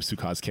you're a goose who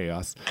caused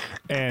chaos.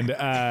 And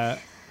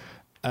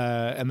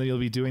then you'll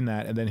be doing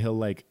that, and then he'll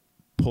like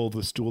pull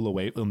the stool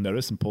away. He'll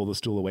notice and pull the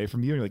stool away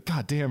from you, and you're like,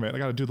 God damn it! I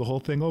gotta do the whole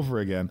thing over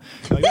again.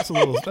 And, like,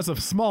 that's a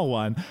small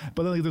one,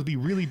 but then like, there'll be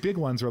really big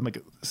ones where I'm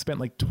like spent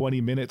like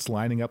 20 minutes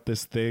lining up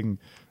this thing,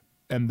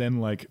 and then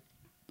like.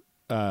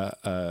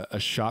 A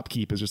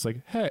shopkeep is just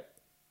like, hey,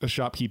 the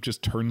shopkeep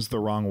just turns the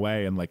wrong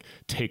way and like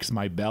takes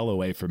my bell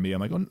away from me.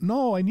 I'm like, oh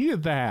no, I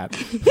needed that.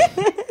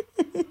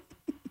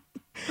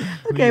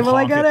 Okay, well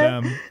I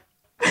gotta.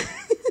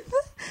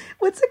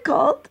 What's it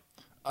called?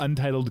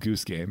 Untitled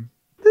Goose Game.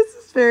 This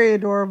is very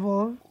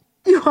adorable.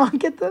 You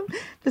honk at them,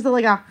 just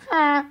like a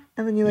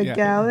and then you like get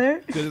out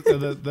there.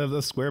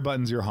 The square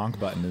button's your honk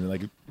button, and it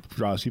like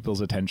draws people's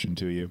attention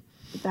to you.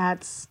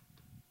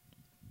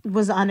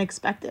 Was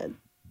unexpected.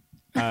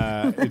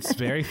 It's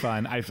very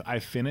fun. I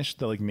finished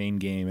the like main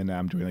game, and now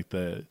I'm doing like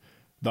the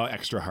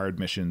extra hard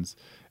missions.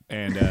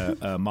 And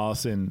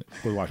Mollison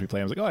would watch me play.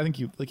 I was like, oh, I think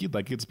you'd like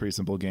it. It's a pretty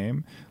simple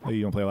game. Like,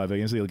 you don't play a lot of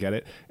video games, so you'll get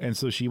it. And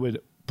so she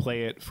would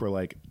play it for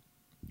like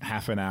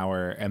half an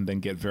hour and then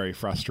get very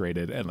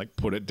frustrated and like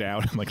put it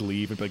down and like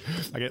leave and be like,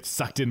 I get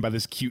sucked in by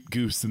this cute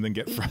goose and then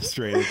get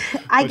frustrated.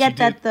 I get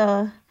that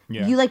though.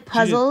 Yeah. You like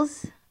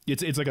puzzles?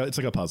 It's like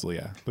a puzzle,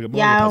 yeah. Like a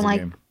puzzle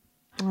game.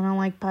 I don't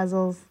like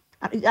puzzles.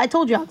 I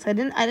told you, Alex, I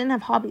didn't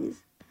have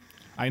hobbies.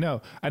 I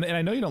know. And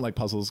I know you don't like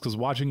puzzles because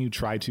watching you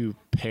try to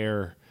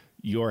pair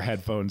your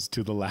headphones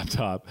to the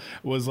laptop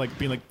was like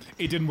being like,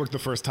 it didn't work the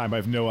first time. I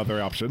have no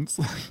other options.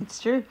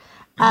 It's true.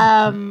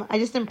 I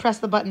just didn't press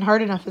the button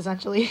hard enough,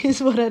 essentially,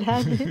 is what had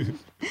happened.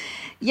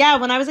 Yeah,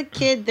 when I was a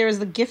kid, there was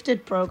the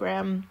gifted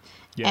program.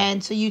 Yeah.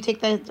 And so you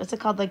take what's it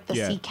called? Like the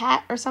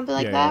CCAT or something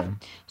like that. Yeah.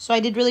 So I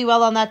did really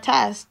well on that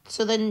test.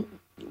 So then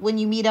when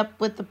you meet up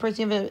with the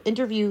person you have an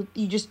interview,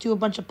 you just do a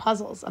bunch of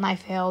puzzles. And I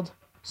failed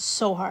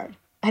so hard.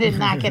 I did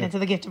not get into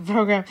the gifted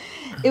program.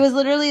 It was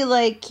literally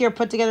like, here,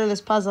 put together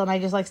this puzzle. And I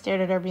just like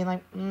stared at her being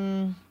like,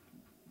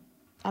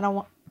 I don't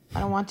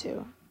want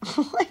to.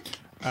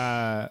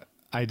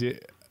 I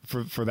did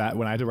for that,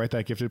 when I had to write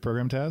that gifted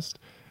program test,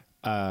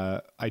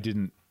 I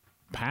didn't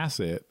pass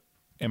it.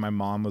 And my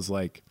mom was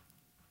like,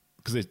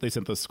 because they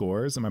sent the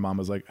scores, and my mom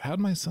was like,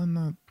 how'd my son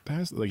not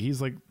pass? Like, he's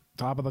like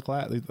top of the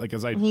class. Like,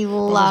 he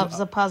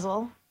loves a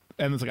puzzle.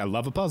 And it's like, I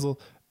love a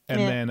puzzle. And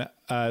then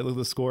look at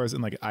the scores,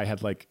 and like I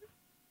had like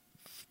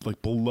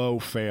below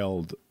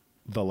failed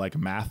the like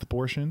math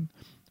portion,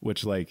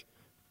 which like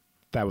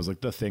that was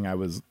like the thing I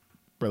was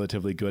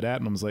relatively good at.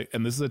 And I was like,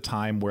 and this is a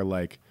time where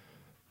like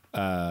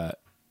this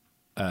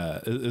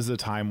is a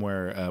time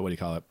where what do you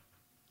call it?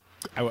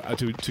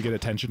 To get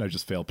attention, I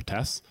just failed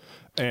tests.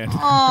 And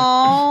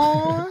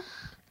oh,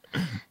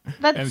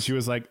 and she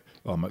was like,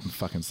 oh, my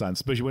fucking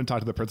sons. But she went and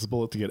talked to the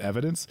principal to get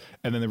evidence.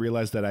 And then they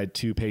realized that I had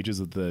 2 pages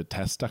of the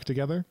test stuck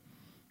together.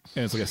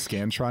 And it's like a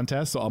Scantron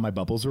test. So all my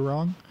bubbles were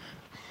wrong.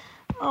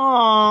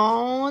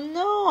 Oh,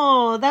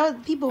 no.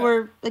 People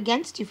were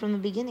against you from the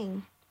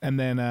beginning. And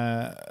then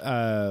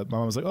my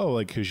mom was like, "Oh,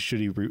 like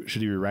should he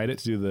rewrite it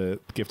to do the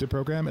gifted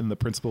program?" And the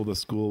principal of the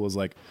school was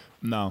like,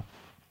 "No."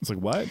 It's like,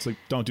 what? It's like,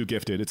 don't do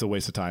gifted. It's a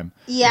waste of time.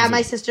 Yeah, my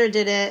like, sister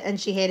did it,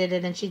 and she hated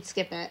it, and she'd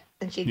skip it,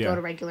 and she'd go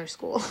to regular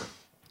school.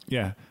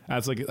 Yeah,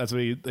 that's what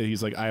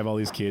he's like. I have all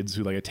these kids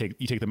who like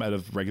you take them out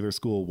of regular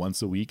school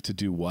once a week to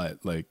do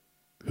what? Like,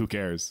 who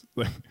cares?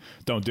 Like,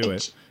 don't do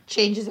it.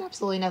 Changes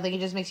absolutely nothing. It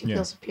just makes you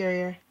feel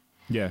superior.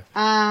 Yeah.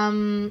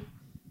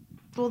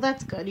 Well,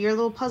 that's good. You're a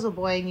little puzzle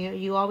boy, and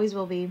you always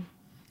will be.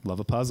 Love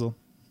a puzzle.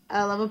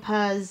 I love a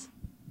puzz.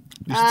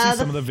 You should see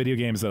some of the video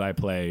games that I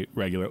play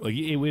regularly. Like,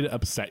 it would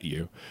upset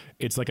you.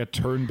 It's like a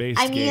turn-based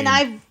game. I mean,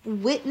 I've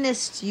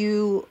witnessed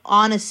you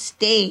on a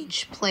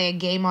stage play a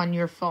game on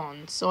your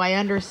phone, so I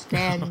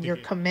understand your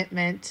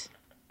commitment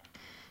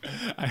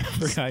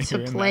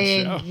to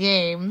playing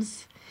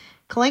games.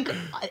 Clank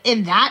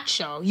in that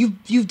show,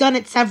 you've done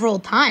it several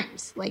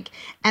times, like,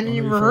 and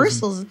in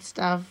rehearsals and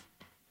stuff.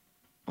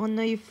 Oh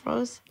no, you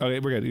froze. Okay,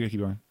 we're good. You gotta keep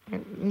going.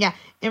 Yeah,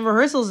 in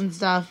rehearsals and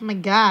stuff. Oh my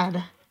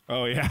god.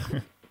 Oh yeah.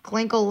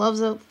 Klinkle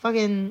loves a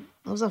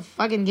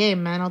fucking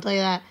game, man. I'll tell you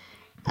that.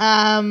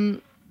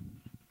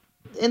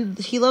 And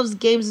he loves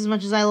games as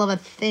much as I love a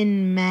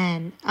thin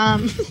man. I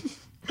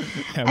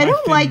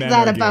don't like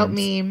that about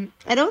me.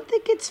 I don't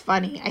think it's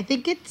funny. I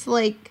think it's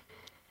like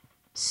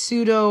it's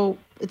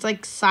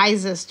like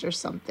sizist or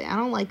something. I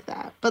don't like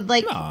that. But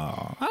like, no,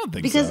 I don't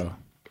think so.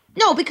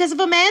 No, because if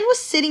a man was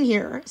sitting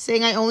here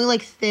saying I only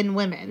like thin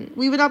women,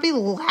 we would not be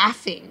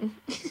laughing.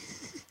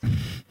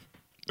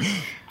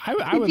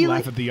 I would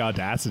laugh at the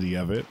audacity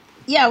of it.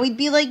 Yeah, we'd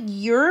be like,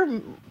 you're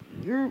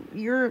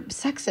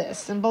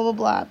sexist and blah, blah,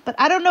 blah. But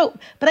I don't know.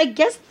 But I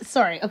guess,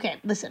 sorry, okay,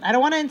 listen, I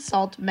don't want to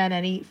insult men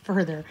any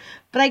further.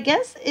 But I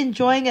guess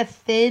enjoying a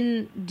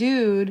thin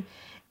dude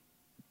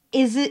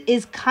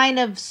is kind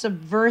of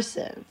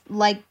subversive.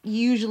 Like,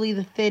 usually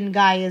the thin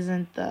guy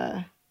isn't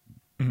the...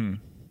 Mm-hmm.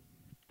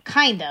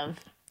 Kind of.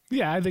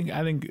 Yeah, I think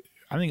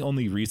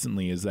only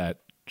recently is that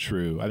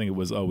true. I think it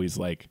was always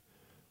like...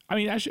 I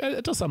mean, actually,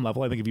 to some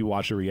level, I think if you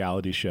watch a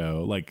reality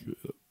show, like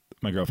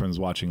my girlfriend's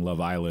watching Love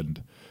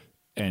Island,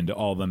 and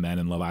all the men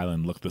in Love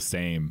Island look the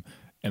same,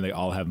 and they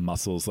all have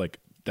muscles like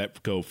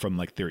that go from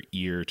like their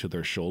ear to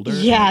their shoulder.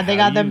 Yeah, like, they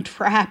got them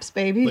traps,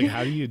 baby. Like,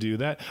 how do you do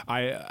that?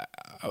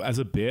 As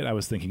a bit, I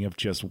was thinking of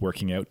just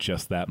working out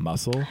just that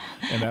muscle,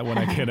 and that when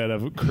I get out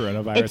of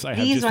coronavirus, I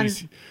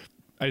have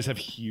I just have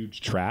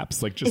huge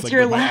traps, like just like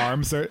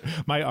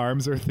my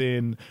arms are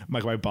thin.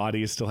 Like my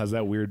body still has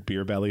that weird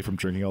beer belly from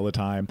drinking all the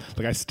time.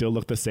 Like I still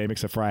look the same,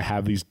 except for I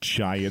have these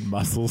giant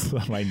muscles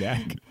on my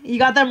neck. You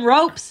got them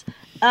ropes.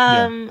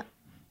 Yeah,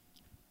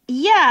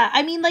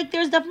 I mean, like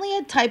there's definitely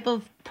a type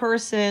of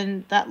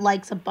person that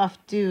likes a buff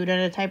dude,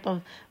 and a type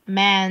of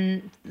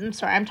man. I'm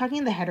sorry, I'm talking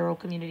in the hetero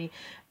community.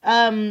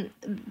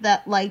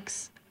 That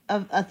likes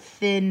a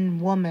thin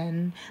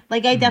woman.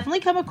 Like I definitely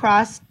come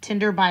across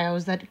Tinder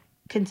bios that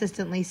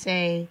consistently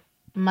say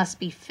must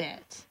be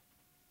fit.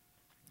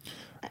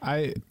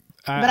 But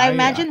I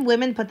imagine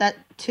women put that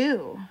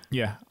too.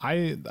 Yeah,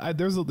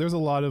 there's a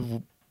lot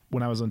of,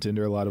 when I was on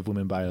Tinder, a lot of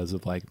women bios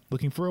of like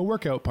looking for a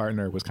workout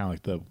partner was kind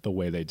of like the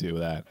way they do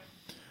that.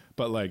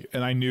 But like,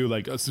 and I knew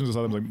like as soon as I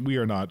saw them, like we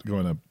are not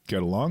going to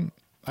get along.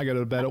 I got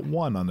to bed at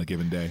 1 on a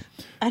given day.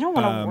 I don't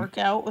want to work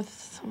out with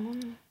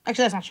someone.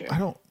 Actually, that's not true. I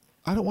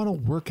don't want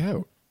to work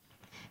out.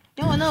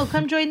 No,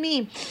 come join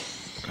me.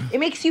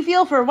 It makes you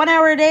feel for 1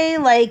 hour a day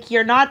like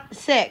you're not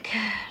sick.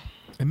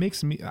 It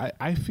makes me...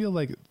 I feel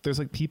like there's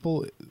like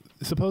people...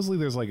 Supposedly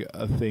there's like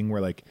a thing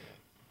where like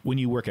when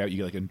you work out you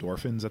get like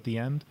endorphins at the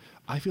end.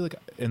 I feel like...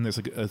 And there's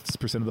like a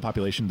percent of the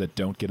population that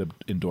don't get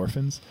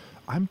endorphins.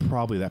 I'm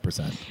probably that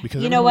percent.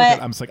 Because you know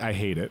what? I'm just like, I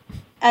hate it.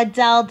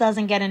 Adele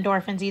doesn't get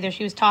endorphins either.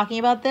 She was talking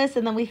about this,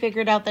 and then we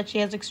figured out that she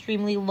has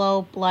extremely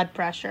low blood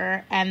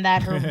pressure and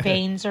that her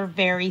veins are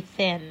very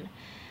thin.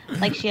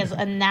 Like she has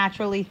a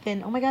naturally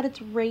thin... Oh my God,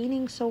 it's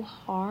raining so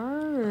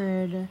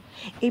hard.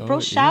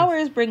 April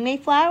showers bring May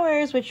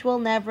flowers, which we'll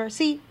never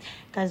see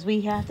because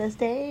we have to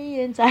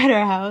stay inside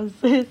our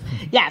houses.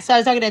 Yeah, so I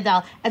was talking to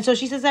Adele. And so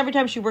she says every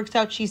time she works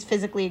out, she's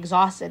physically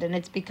exhausted. And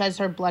it's because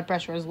her blood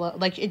pressure is low.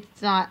 Like,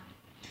 it's not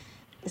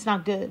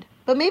good.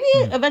 But maybe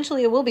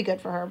eventually it will be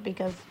good for her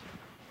because...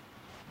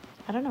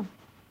 I don't know.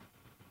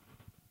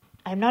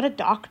 I'm not a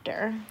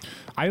doctor.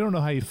 I don't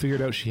know how you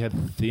figured out she had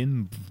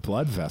thin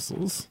blood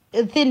vessels.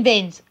 Thin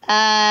veins.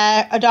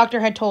 A doctor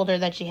had told her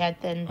that she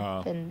had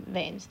thin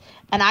veins.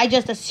 And I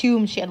just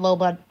assumed she had low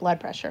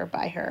blood pressure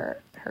by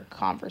her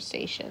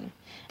conversation.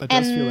 That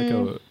does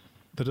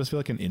feel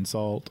like an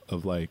insult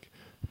of like,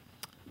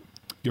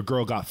 your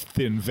girl got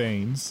thin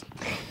veins.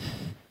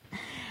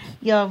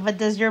 Yo, but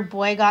does your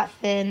boy got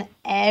thin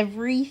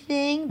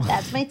everything?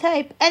 That's my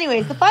type.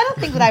 Anyways, the final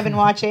thing that I've been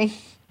watching...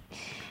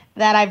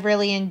 that I've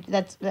really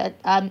that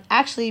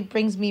actually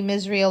brings me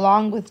misery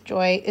along with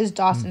joy is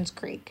Dawson's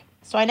Creek.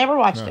 So I never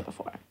watched it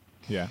before.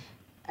 Yeah.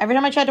 Every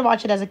time I tried to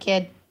watch it as a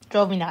kid,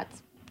 drove me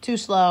nuts. Too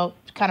slow,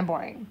 kind of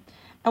boring.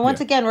 And once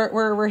again,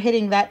 we're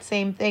hitting that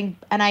same thing.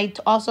 And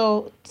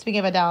also, speaking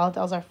of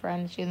Adele's our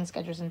friend. She's in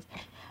Sketchersons.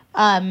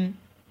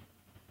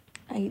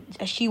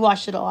 She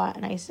watched it a lot,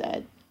 and I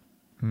said,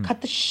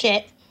 cut the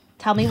shit.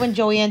 Tell me when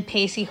Joey and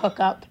Pacey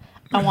hook up.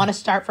 I want to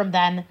start from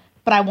then,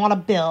 but I want to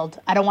build.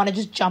 I don't want to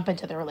just jump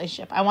into the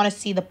relationship. I want to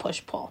see the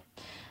push-pull.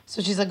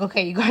 So she's like,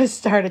 okay, you got to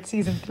start at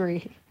season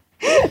 3.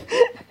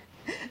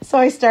 So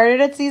I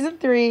started at season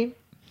 3.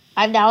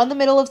 I'm now in the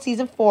middle of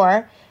season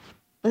 4.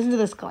 Listen to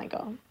this,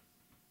 Kalenko.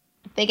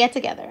 They get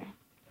together.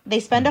 They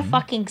spend a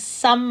fucking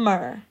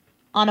summer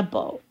on a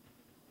boat.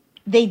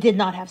 They did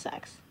not have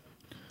sex.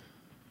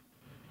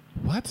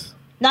 What?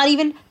 Not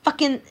even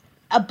fucking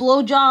a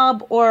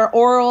blowjob or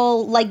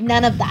oral, like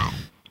none of that.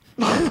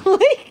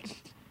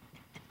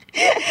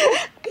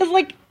 Because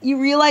like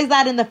you realize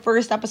that in the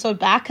first episode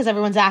back, because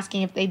everyone's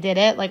asking if they did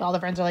it. Like all the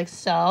friends are like,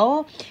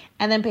 so?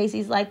 And then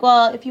Pacey's like,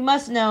 well, if you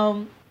must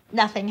know,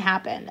 nothing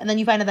happened. And then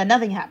you find out that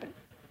nothing happened.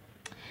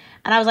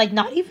 And I was like,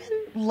 not even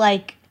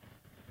like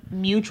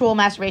mutual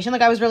masturbation.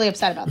 Like I was really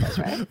upset about this,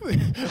 right?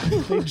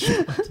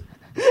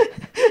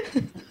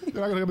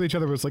 They're not gonna come at each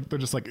other, but it's like they're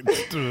just like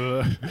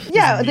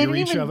yeah, they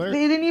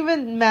didn't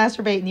even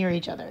masturbate near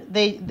each other.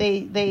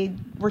 They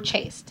were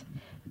chaste.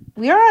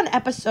 We are on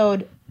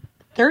episode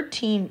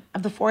 13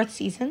 of the 4th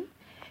season.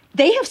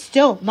 They have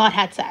still not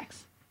had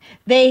sex.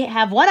 They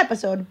have one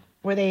episode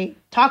where they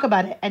talk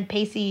about it, and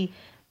Pacey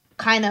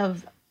kind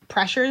of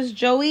pressures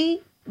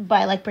Joey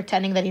by like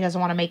pretending that he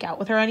doesn't want to make out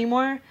with her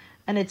anymore,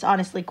 and it's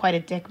honestly quite a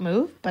dick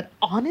move. But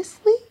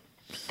honestly,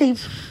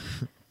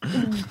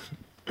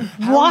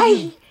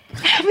 why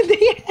haven't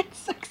they had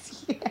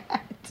sex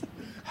yet?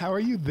 How are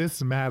you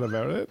this mad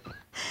about it?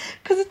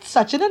 Because it's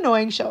such an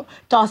annoying show.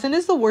 Dawson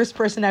is the worst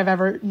person I've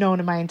ever known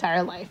in my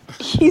entire life.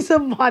 He's a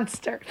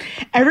monster.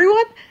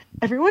 Everyone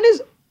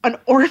is an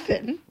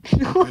orphan.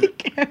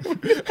 Like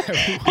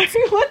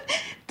everyone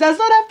does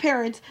not have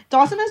parents.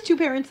 Dawson has 2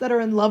 parents that are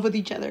in love with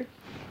each other.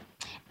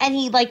 And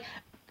he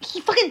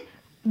fucking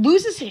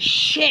loses his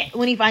shit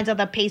when he finds out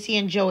that Pacey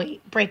and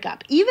Joey break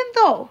up. Even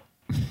though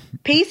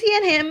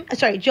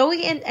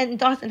Joey and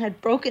Dawson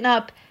had broken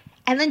up,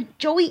 and then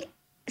Joey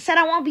said,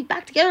 I want to be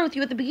back together with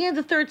you at the beginning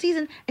of the 3rd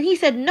season, and he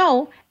said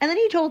no, and then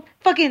he told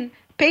fucking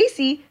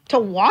Pacey to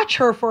watch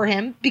her for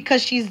him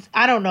because she's,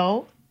 I don't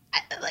know,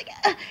 like,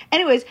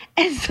 anyways,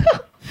 and so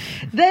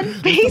then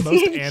Pacey the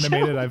most and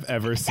animated Joey, I've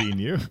ever seen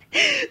you.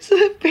 So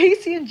then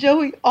Pacey and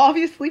Joey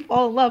obviously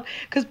fall in love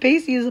because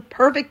Pacey is a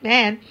perfect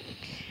man,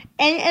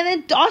 and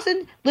then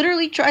Dawson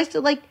literally tries to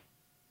like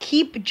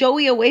keep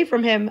Joey away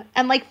from him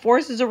and like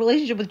forces a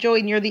relationship with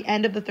Joey near the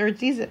end of the 3rd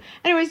season.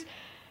 Anyways,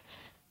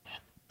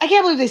 I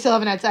can't believe they still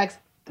haven't had sex.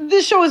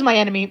 This show is my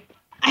enemy.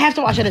 I have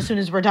to watch it as soon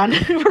as we're done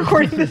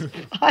recording this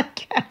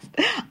podcast.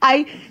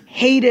 I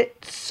hate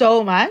it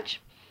so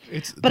much.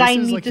 But I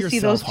need to see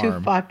those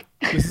 2 fuck.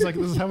 This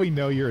is how we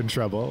know you're in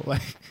trouble.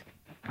 Like,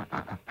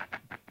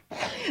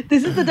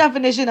 this is the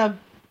definition of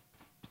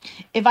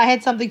if I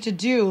had something to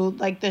do,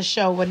 like this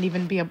show wouldn't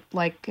even be it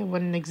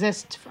wouldn't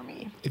exist for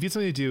me. if you had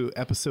something to do,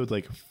 episode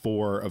like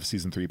 4 of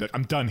season 3, but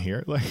I'm done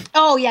here. Like,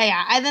 oh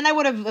yeah, and then I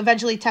would have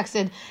eventually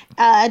texted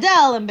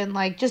Adele and been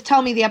like, just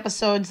tell me the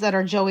episodes that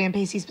are Joey and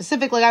Pacey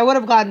specific. Like I would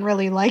have gotten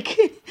really like,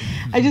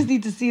 I just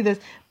need to see this.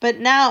 But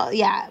now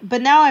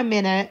I'm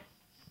in it.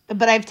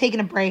 But I've taken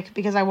a break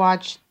because I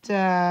watched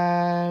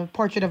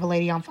Portrait of a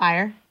Lady on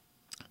Fire.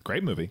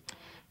 great movie.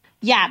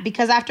 Yeah,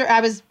 because after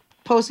I was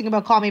posting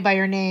about Call Me By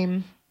Your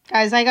Name,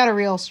 guys, I got a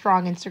real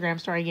strong Instagram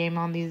story game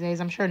on these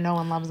days. I'm sure no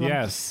one loves them.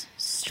 Yes,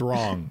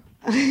 strong.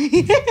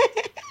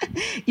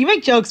 You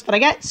make jokes, but I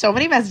get so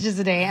many messages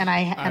a day, and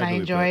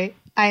I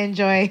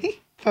enjoy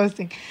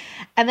posting.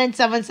 And then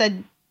someone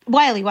said,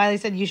 Wiley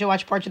said, you should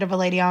watch Portrait of a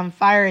Lady on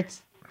Fire.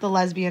 It's the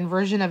lesbian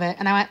version of it.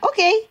 And I went,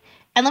 okay.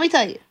 And let me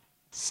tell you,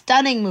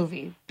 stunning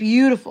movie.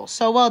 Beautiful.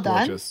 So well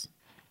done.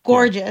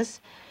 Gorgeous.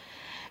 Yeah.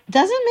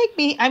 Doesn't make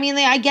me, I mean,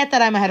 I get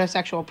that I'm a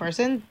heterosexual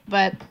person,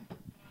 but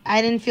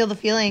I didn't feel the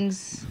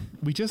feelings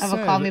of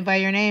a Call Me By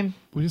Your Name.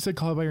 We just said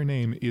Call Me By Your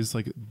Name is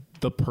like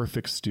the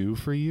perfect stew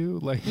for you.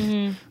 Like,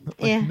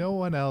 no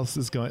one else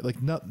is going,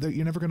 like, no,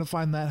 you're never going to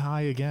find that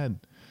high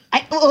again.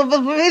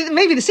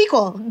 Maybe the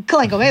sequel.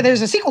 Kalenko,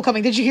 there's a sequel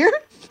coming. Did you hear?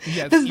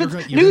 Yes, you're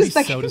going to be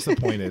so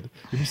disappointed. You're going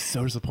to be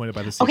so disappointed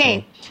by the sequel.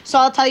 Okay, so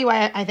I'll tell you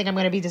why I think I'm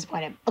going to be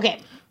disappointed.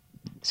 Okay,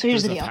 so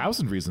here's the deal. There's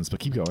 1,000 reasons, but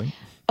keep going.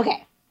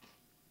 Okay,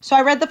 so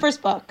I read the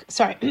first book.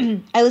 Sorry,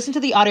 I listened to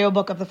the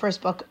audiobook of the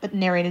first book, but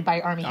narrated by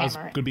Armie Hammer. I was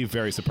going to be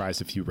very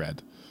surprised if you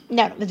read.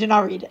 No, I did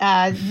not read.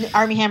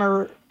 Armie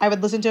Hammer, I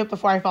would listen to it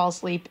before I fall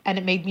asleep, and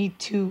it made me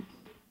too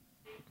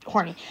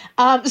horny.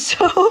 I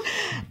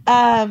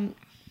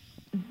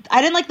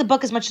didn't like the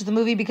book as much as the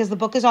movie because the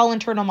book is all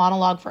internal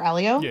monologue for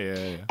Elio.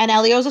 Yeah. And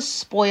Elio's a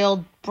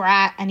spoiled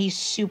brat, and he's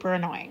super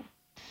annoying.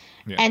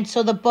 Yeah. And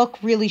so the book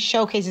really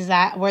showcases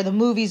that, where the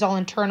movie's all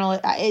internal.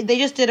 They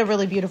just did a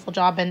really beautiful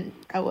job, and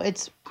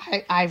it's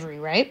Ivory,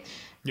 right?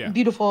 Yeah.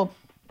 Beautiful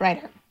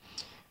writer.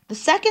 The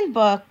second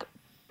book,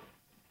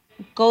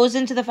 goes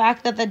into the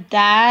fact that the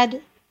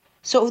dad...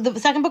 So the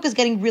second book is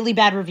getting really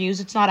bad reviews.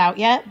 It's not out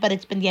yet, but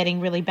it's been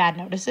getting really bad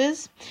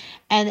notices.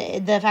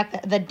 And the fact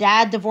that the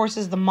dad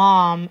divorces the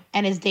mom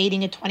and is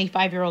dating a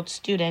 25-year-old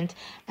student,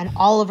 and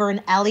Oliver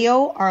and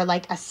Elio are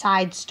like a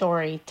side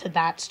story to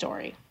that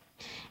story.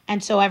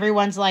 And so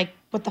everyone's like,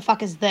 what the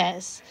fuck is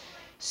this?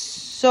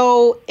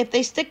 So if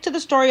they stick to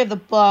the story of the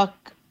book,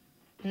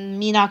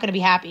 me not going to be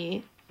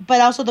happy.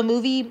 But also the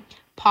movie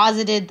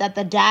posited that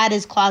the dad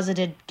is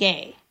closeted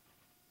gay.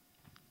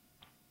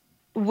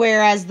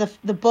 Whereas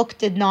the book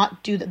did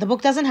not do that. The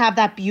book doesn't have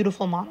that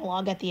beautiful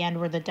monologue at the end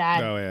where the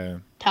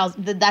dad tells...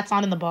 That's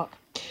not in the book.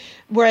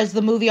 Whereas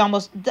the movie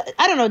almost...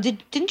 I don't know.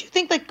 Didn't you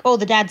think like, oh,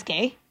 the dad's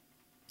gay?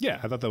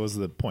 Yeah, I thought that was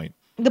the point.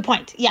 The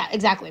point. Yeah,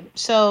 exactly.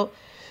 So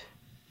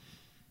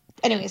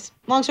anyways,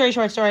 long story,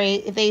 short story.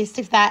 If they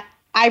stick to that,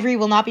 Ivory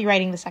will not be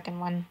writing the second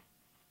one.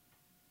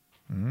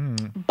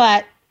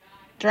 But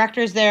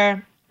director's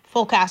there.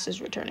 Full cast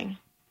is returning.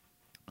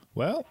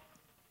 Well...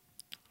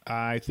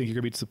 I think you're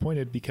going to be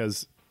disappointed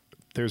because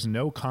there's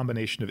no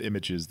combination of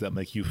images that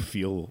make you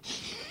feel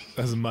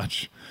as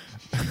much.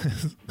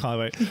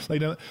 Like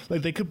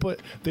they could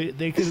put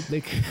they could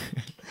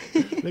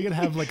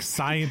have like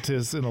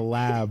scientists in a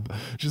lab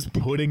just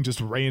putting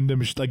just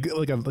random like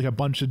a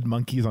bunch of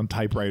monkeys on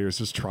typewriters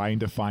just trying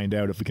to find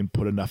out if we can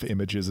put enough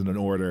images in an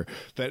order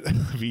that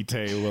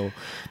Vitae will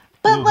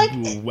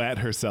wet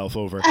herself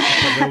over.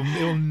 But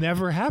it'll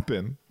never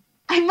happen.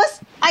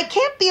 I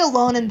can't be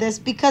alone in this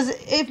because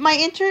if my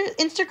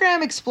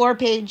Instagram Explore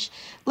page,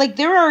 like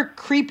there are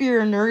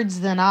creepier nerds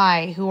than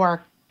I who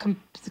are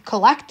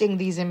collecting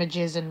these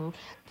images and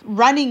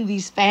running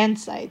these fan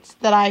sites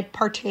that I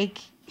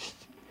partake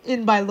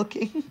in by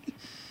looking.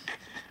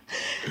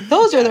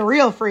 Those are the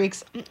real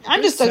freaks.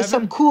 I'm just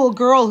some cool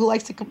girl who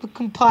likes to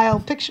compile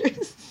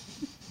pictures.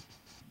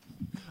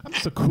 I'm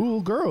just a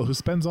cool girl who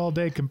spends all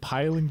day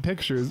compiling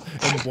pictures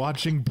and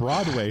watching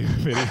Broadway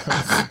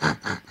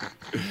videos.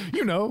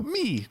 You know,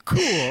 me,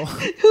 cool.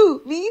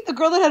 Who? Me? The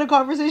girl that had a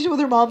conversation with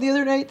her mom the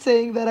other night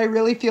saying that I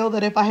really feel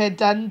that if I had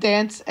done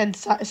dance and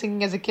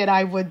singing as a kid,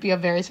 I would be a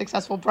very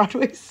successful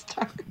Broadway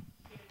star.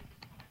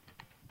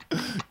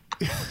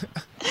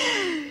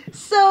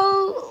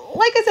 So,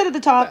 like I said at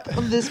the top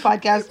of this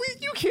podcast...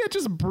 You can't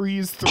just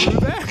breeze through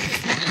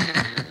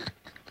that.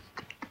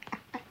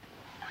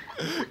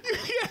 You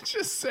can't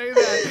just say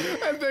that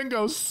and then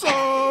go,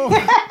 so...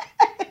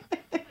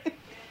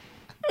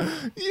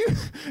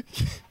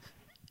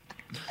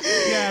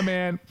 Yeah,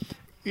 man.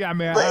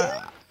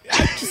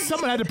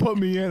 Someone had to put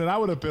me in, and I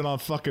would have been on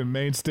fucking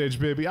main stage,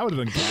 baby. I would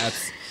have done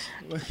Cats.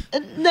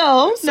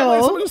 No.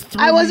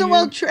 I wasn't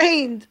well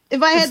trained.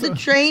 If I had the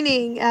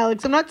training,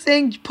 Alex, I'm not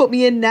saying put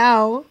me in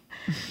now.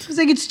 I'm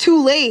saying it's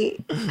too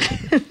late.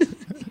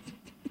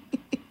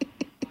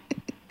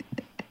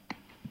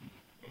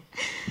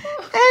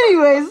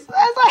 Anyways, as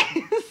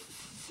I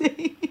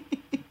say...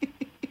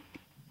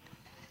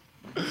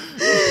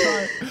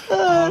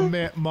 Oh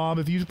man, Mom!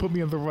 If you put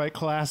me in the right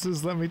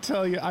classes, let me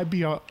tell you,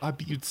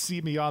 you'd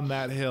see me on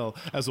that hill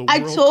as a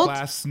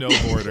world-class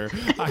snowboarder.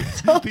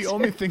 The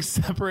only thing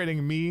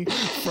separating me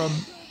from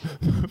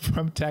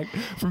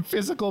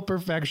physical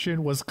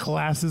perfection was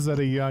classes at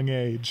a young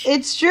age.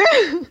 It's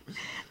true.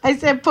 I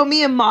said, put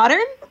me in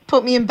modern,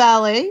 put me in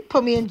ballet,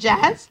 put me in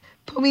jazz,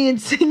 put me in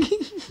singing.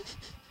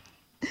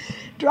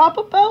 Drop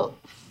about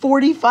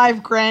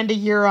 $45,000 a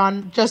year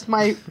on just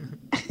my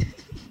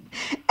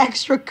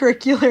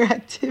extracurricular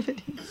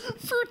activities.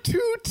 For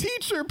 2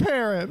 teacher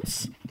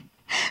parents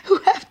who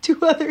have 2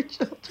 other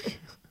children.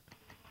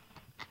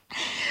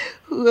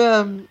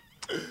 Who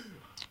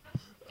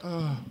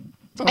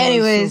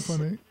anyways. So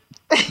funny.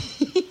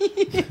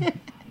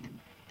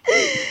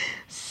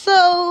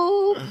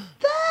 So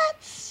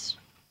that's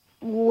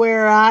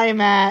where I'm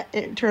at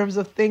in terms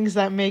of things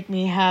that make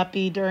me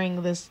happy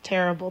during this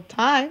terrible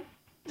time.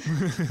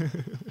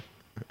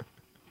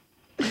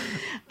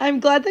 I'm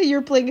glad that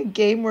you're playing a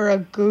game where a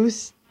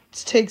goose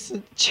takes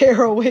a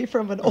chair away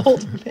from an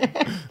old man.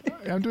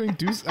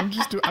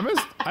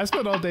 I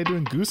spent all day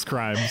doing goose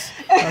crimes.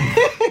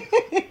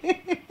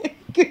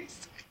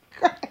 Goose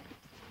crimes.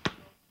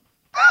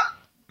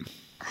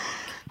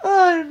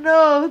 Oh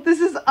no, this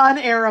is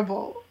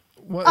unairable.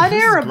 What?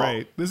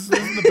 Unairable. This is great.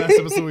 This is the best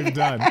episode we've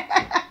done.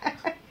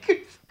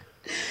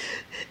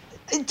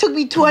 It took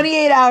me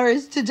 28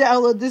 hours to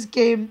download this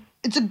game.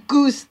 It's a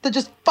goose that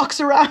just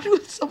fucks around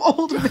with some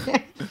old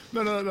man.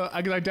 No.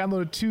 I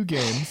downloaded 2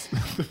 games.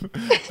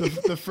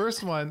 The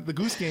first one, the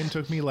goose game,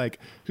 took me like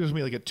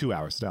 2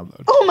 hours to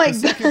download. Oh my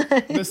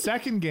god! The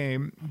second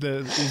game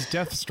is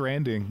Death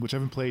Stranding, which I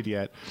haven't played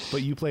yet.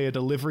 But you play a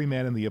delivery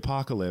man in the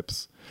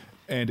apocalypse,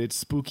 and it's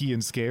spooky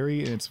and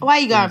scary. And why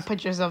you gotta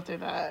put yourself through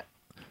that?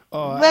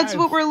 Oh, that's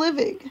what we're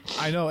living.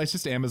 I know. It's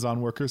just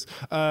Amazon workers.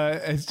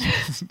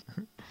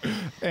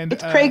 And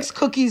it's Craig's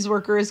Cookies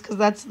workers, because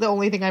that's the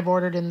only thing I've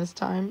ordered in this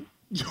time.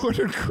 You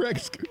ordered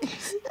Craig's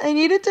Cookies? I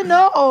needed to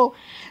know.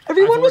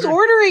 Everyone was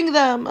ordering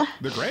them.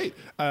 They're great.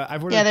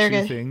 I've ordered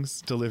 2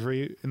 things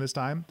delivery in this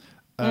time.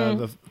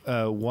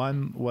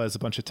 One was a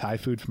bunch of Thai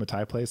food from a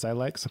Thai place I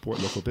like. Support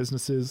local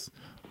businesses.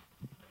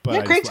 But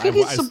Yeah, Craig's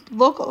Cookies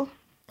local.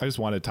 I just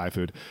wanted Thai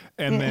food.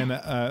 And then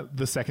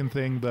the second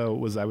thing, though,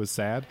 was I was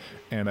sad,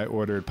 and I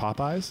ordered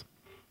Popeyes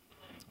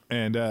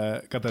and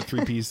got that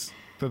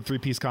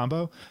three-piece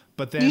combo.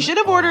 But then You should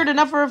have ordered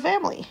enough for a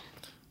family.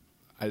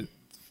 I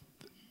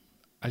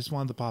just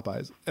wanted the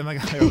Popeyes. And like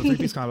I ordered a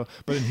three-piece combo.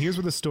 But then here's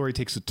where the story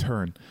takes a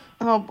turn.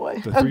 Oh,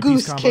 boy. The A three-piece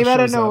goose combo came out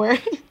of shows up. nowhere.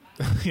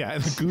 Yeah,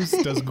 and the goose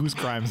does goose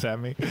crimes at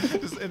me.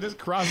 It just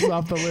crosses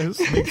off the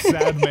list. Makes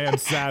sad man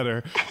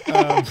sadder.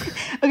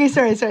 Okay,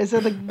 sorry. So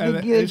And the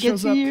it get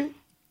shows to up, you.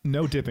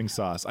 no dipping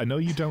sauce. I know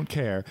you don't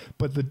care,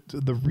 but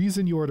the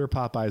reason you order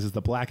Popeyes is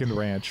the blackened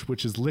ranch,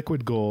 which is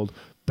liquid gold,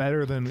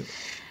 better than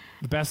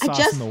the best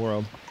sauce in the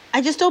world.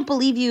 I just don't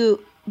believe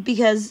you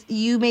because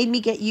you made me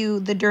get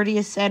you the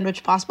dirtiest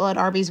sandwich possible at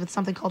Arby's with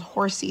something called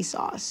horsey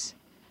sauce.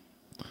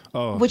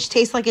 Oh, Which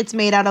tastes like it's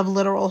made out of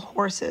literal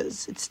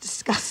horses. It's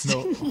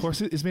disgusting. no, horse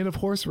is made of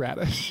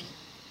horseradish.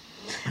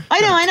 I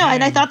know. And I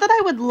tang. thought that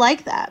I would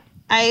like that.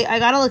 I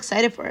got all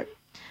excited for it.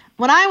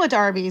 When I went to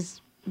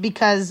Arby's,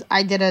 because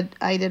I did a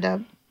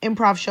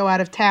improv show out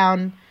of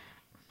town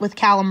with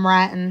Callum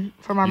Ratton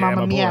from our Yeah,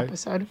 Mamma my Mia boy.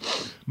 episode.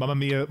 Mamma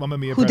Mia.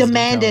 Who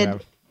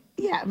demanded,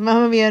 yeah,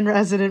 Mamma Mia in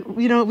resident.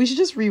 You know, we should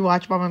just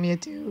rewatch Mamma Mia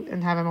 2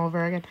 and have him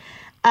over again.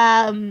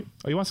 Oh,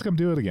 he wants to come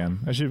do it again.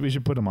 We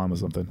should put him on with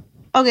something.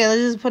 Okay,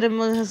 let's just put him.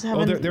 Let's have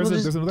Oh, him, there's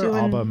we'll just another do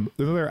him- ABBA.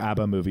 There's another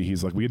ABBA movie.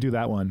 He's like, we could do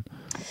that one.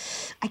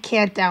 I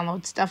can't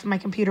download stuff. My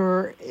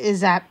computer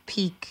is at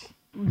peak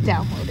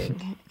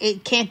downloading.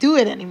 It can't do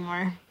it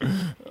anymore.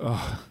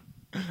 Okay,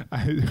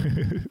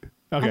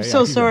 I'm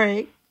so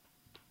sorry.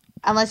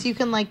 Unless you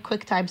can like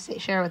QuickTime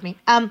share with me.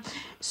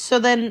 So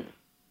then,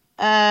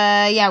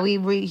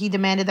 he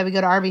demanded that we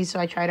go to Arby's, so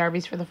I tried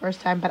Arby's for the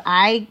first time, but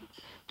I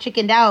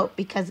chickened out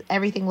because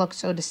everything looked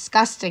so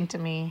disgusting to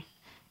me.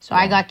 So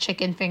I got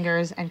chicken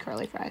fingers and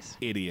curly fries.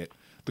 Idiot.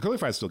 The curly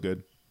fries still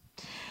good.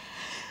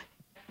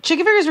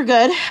 Chicken fingers were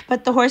good,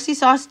 but the horsey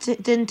sauce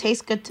didn't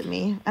taste good to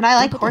me, and I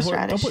like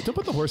horseradish. Don't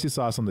put the horsey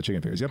sauce on the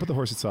chicken fingers. You gotta put the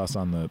horsey sauce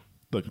on the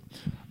look.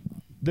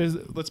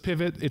 Let's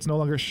pivot. It's no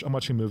longer I'm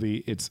watching a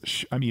movie. It's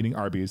I'm eating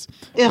Arby's.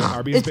 Ugh,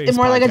 Arby's it's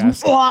more like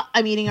podcast.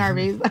 I'm eating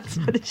Arby's. That's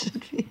what it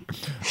should be.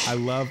 I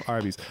love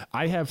Arby's.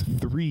 I have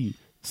 3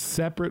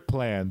 separate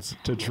plans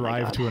to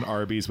drive to an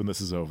Arby's when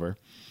this is over,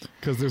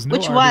 because there's no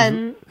Which Arby's.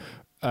 one?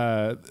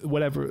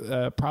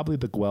 Probably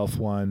the Guelph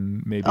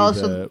one. Maybe Oh,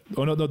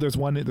 no. There's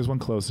one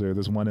closer.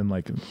 There's one in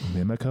like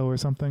Mimico or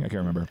something. I can't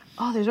remember.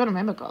 Oh, there's one in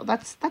Mimico.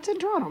 That's in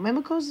Toronto.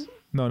 Mimico's.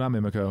 No, not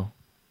Mimico.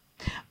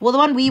 Well, the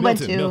one we went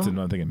to. Milton.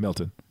 No, I'm thinking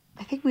Milton.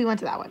 I think we went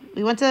to that one.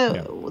 We went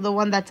to the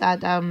one that's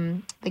at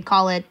they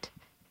call it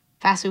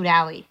Fast Food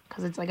Alley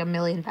because it's like a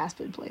million fast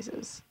food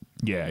places.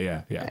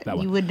 Yeah. That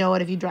one. You would know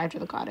it if you drive to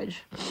the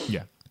cottage.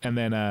 Yeah, and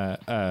then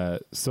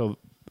so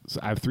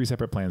I have 3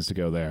 separate plans to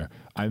go there.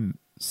 I'm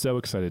so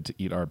excited to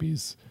eat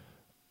Arby's.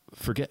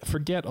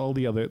 Forget all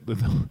the other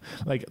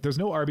like. There's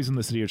no Arby's in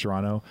the city of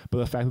Toronto, but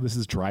the fact that this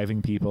is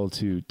driving people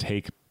to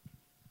take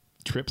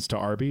trips to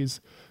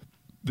Arby's,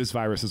 this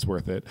virus is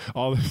worth it.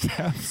 All the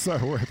deaths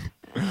are worth it.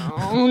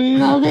 Oh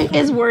no,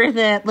 it's worth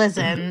it.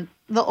 Listen,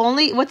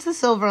 what's the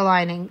silver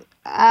lining?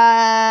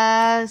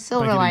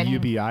 Silver Like lining. a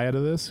UBI out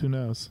of this? Who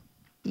knows?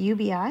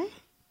 UBI?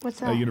 What's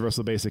that?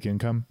 Universal Basic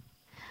Income.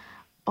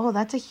 Oh,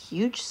 that's a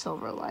huge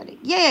silver lining.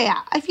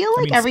 Yeah. I feel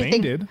like everything.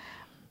 Spain did.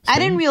 I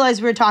didn't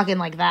realize we were talking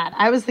like that.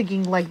 I was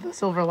thinking like the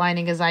silver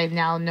lining is I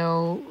now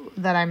know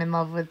that I'm in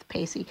love with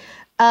Pacey.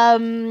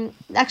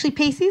 Actually,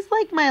 Pacey's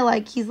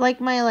he's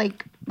like my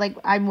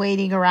I'm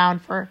waiting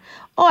around for.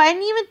 Oh, I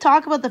didn't even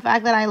talk about the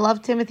fact that I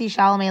love Timothy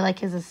Chalamet, like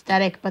his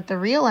aesthetic, but the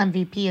real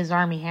MVP is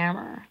Armie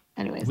Hammer.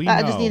 Anyways,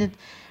 I just needed.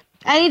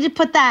 I need to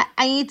put that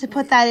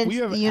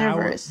into the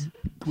universe.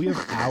 We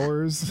have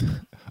hours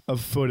of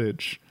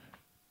footage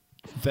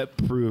that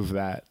prove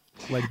that.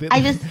 Like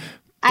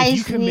if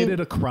you committed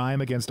a crime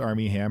against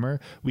Armie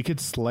Hammer, we could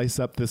slice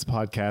up this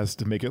podcast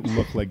to make it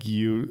look like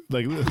you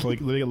make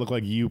it look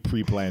like you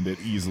pre-planned it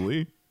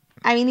easily.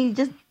 I mean,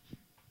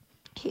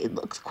 he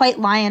looks quite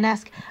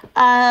lion-esque.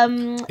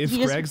 If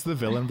Greg's the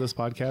villain of this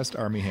podcast,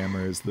 Armie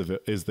Hammer is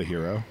the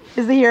hero.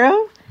 Is the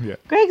hero? Yeah.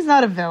 Greg's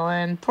not a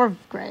villain. Poor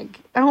Greg.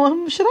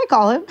 Oh, should I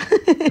call him?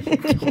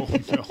 Oh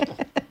no.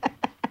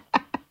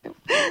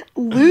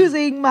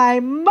 Losing my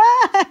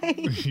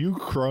mind. You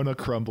Corona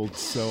crumbled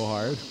so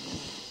hard.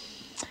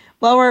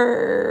 Well,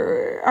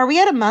 are we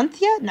at a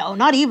month yet? No,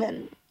 not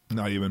even.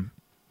 Not even.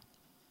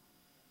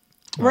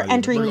 We're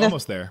entering the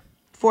almost there.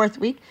 4th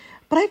week.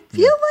 But I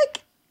feel Where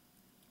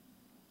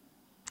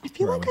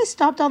are like we? I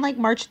stopped on like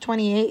March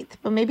 28th,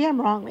 but maybe I'm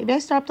wrong. Maybe I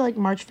stopped at like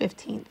March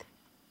 15th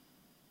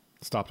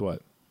Stopped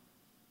what?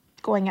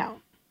 going out.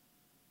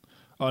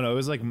 Oh no, it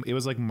was like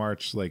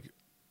March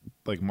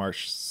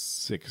March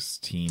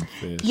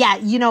 16th. Yeah,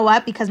 you know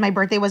what? Because my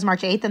birthday was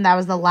March 8th, and that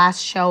was the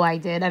last show I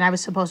did, and I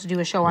was supposed to do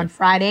a show on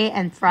Friday,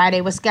 and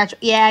Friday was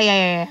scheduled.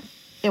 Yeah.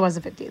 It was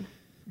the 15th.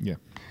 Yeah.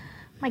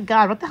 My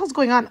God, what the hell's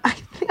going on? I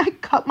think I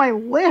cut my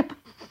lip.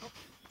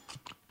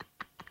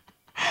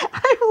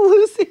 I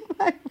losing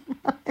my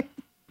mind.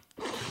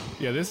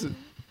 Yeah, this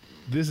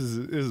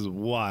is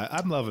why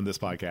I'm loving this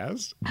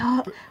podcast.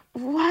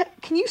 What?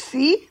 Can you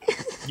see?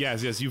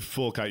 Yes, you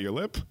full cut your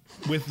lip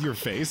with your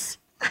face.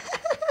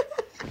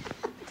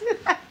 Did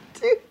I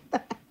do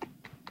that?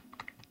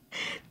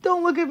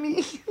 Don't look at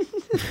me.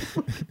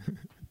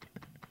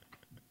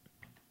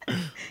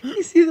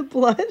 You see the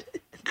blood?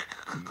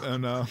 Oh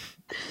no.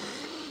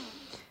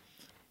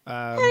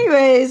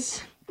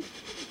 Anyways.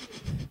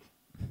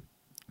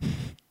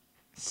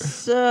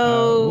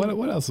 So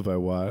what else have I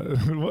watched?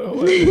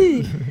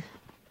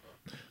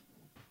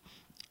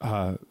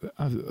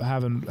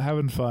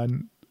 Having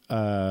fun.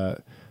 I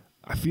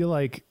feel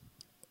like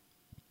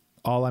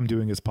all I'm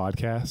doing is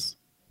podcasts.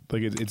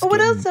 Like it's.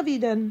 What else have you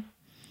done?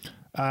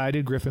 I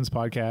did Griffin's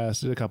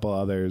podcast. Did a couple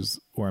others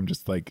where I'm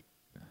just like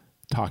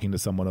talking to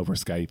someone over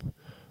Skype.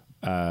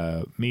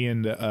 Me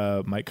and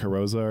Mike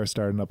Carosa are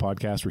starting a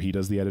podcast where he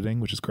does the editing,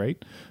 which is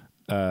great.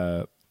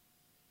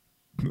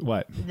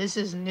 What? This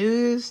is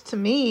news to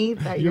me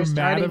that You're you're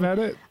starting mad about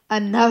it?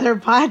 another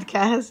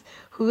podcast.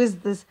 Who is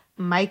this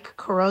Mike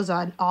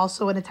Carosa, and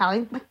also an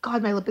Italian? My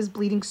God, my lip is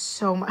bleeding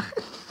so much.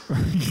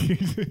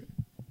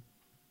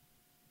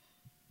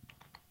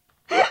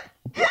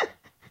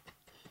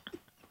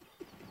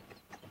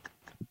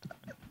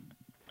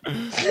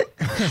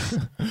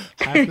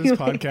 Half this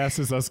podcast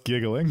is us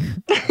giggling.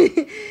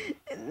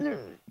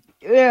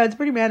 Yeah, it's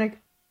pretty manic.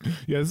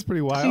 Yeah, this is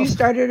pretty wild. So you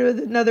started with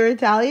another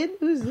Italian?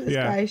 Who's this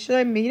guy? Should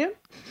I meet him?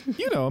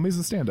 You know him. He's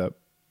a stand-up.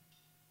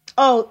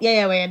 Oh,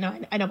 yeah, wait, I know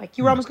Mike.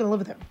 You were almost going to live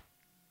with him.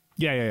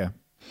 Yeah.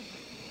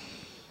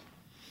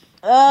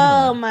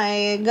 Oh,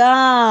 my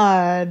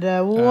God.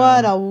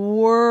 What a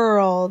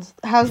world.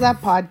 How's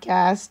that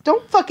podcast?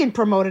 Don't fucking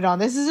promote it on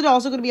this. Is it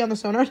also going to be on the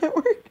Sonar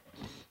Network?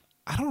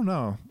 I don't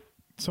know.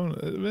 So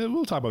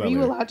we'll talk about that Are you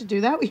later. allowed to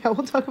do that? Yeah,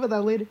 we'll talk about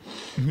that later.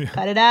 Yeah.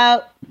 Cut it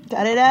out.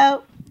 Cut it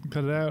out.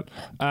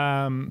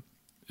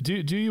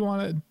 Do you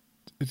want to?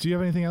 Do you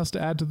have anything else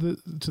to add to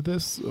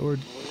this or?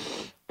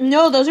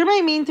 No, those are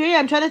my main three.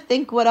 I'm trying to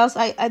think what else.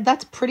 I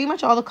that's pretty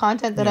much all the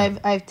content that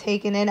I've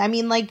taken in. I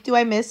mean, like, do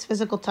I miss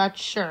physical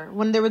touch? Sure.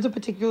 When there was a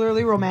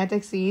particularly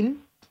romantic scene,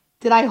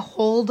 did I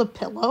hold a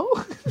pillow?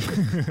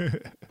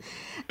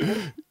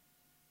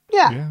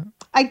 Yeah.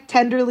 I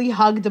tenderly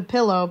hugged a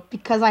pillow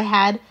because I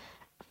had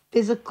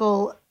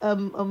physical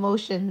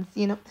emotions.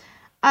 You know,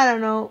 I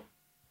don't know.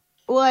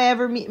 Will I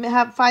ever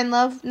find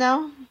love?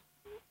 No.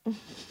 Losing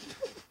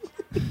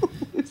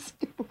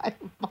my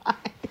mind.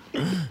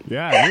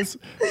 Yeah, it is.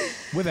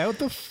 Without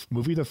the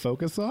movie to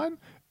focus on,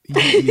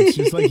 it's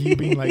just like you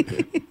being like,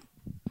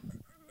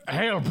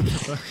 help.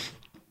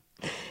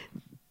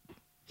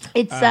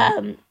 It's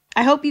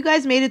I hope you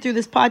guys made it through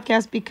this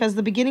podcast because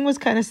the beginning was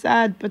kind of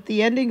sad, but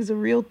the ending's a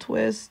real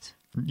twist.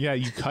 Yeah,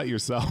 you cut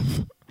yourself.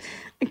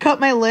 I cut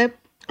my lip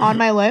on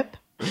my lip.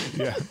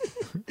 Yeah.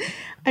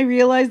 I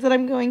realized that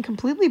I'm going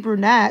completely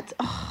brunette.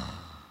 Oh.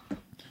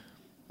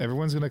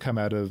 Everyone's gonna come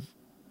out of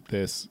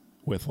this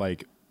with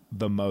like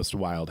the most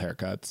wild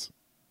haircuts.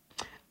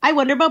 I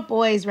wonder about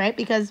boys, right?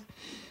 Because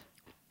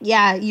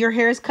yeah, your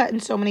hair is cut in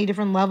so many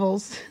different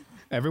levels.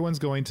 Everyone's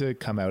going to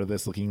come out of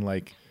this looking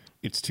like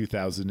it's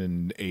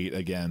 2008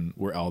 again,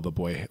 where the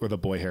boy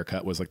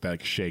haircut was like that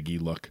like, shaggy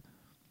look.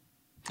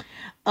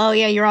 Oh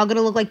yeah, you're all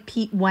gonna look like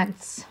Pete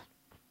Wentz.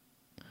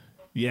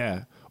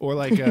 Yeah, or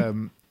like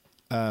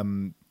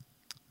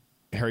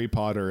Harry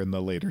Potter in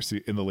the later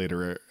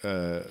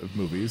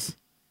movies.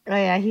 Oh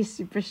yeah, he's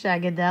super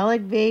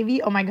shagadelic,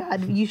 baby. Oh my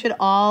God, you should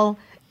all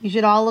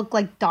look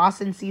like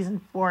Dawson season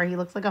 4. He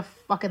looks like a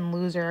fucking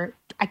loser.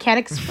 I can't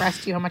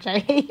express to you how much I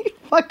hate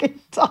fucking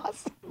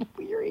Dawson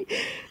Leary.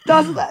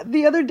 Dawson,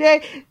 the other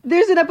day,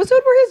 there's an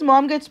episode where his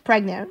mom gets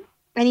pregnant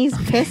and he's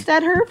pissed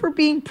at her for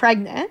being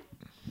pregnant.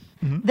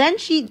 Mm-hmm. Then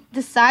she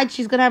decides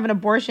she's gonna have an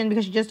abortion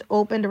because she just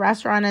opened a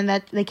restaurant and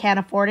that they can't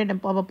afford it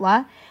and blah blah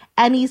blah.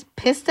 And he's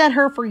pissed at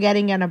her for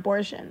getting an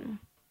abortion.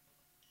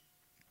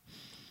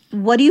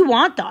 What do you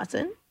want,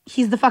 Dawson?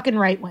 He's the fucking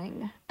right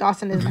wing.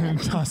 Dawson is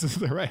Dawson's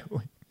the right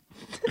wing.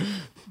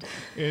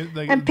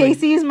 And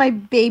Pacey is my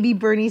baby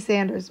Bernie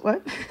Sanders.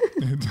 What?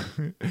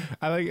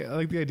 I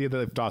like the idea that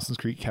if Dawson's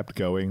Creek kept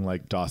going,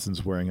 like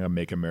Dawson's wearing a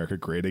 "Make America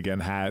Great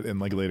Again" hat in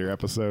like later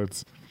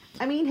episodes.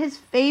 I mean, he's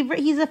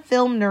a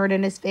film nerd,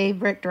 and his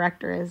favorite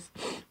director is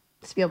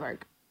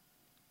Spielberg.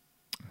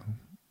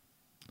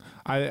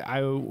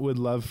 I would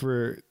love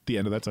for the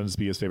end of that sentence to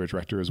be his favorite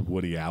director is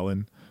Woody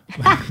Allen.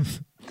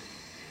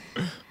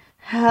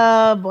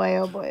 Oh boy!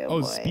 Oh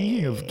boy!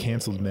 Speaking of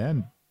canceled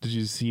men, did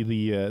you see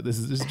the? This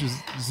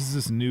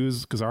is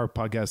news because our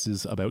podcast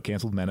is about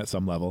canceled men at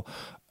some level.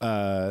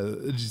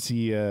 Did you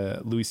see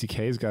Louis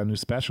C.K.'s got a new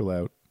special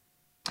out?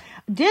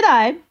 Did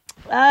I?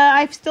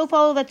 I still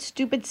follow that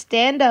stupid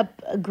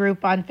stand-up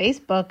group on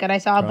Facebook, and I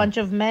saw a bunch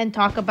of men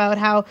talk about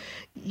how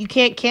you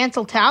can't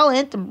cancel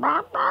talent.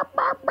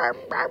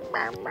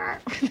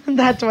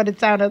 That's what it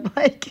sounded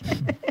like.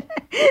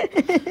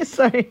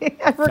 Sorry,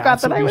 I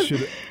forgot that I was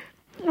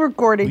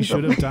recording. We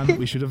should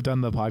have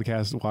done the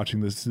podcast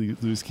watching this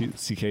Louis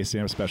C.K.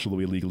 stand-up special that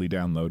we legally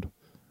download.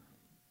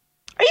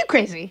 Are you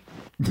crazy?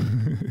 We're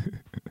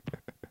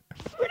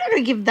not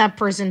gonna give that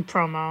person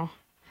promo.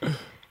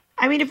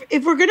 I mean,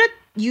 if we're gonna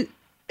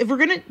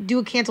do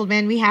a canceled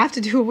man, we have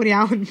to do a Woody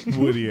Allen.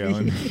 Woody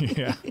Allen,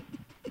 yeah.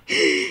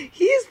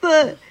 He's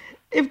the.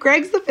 If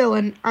Greg's the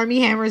villain,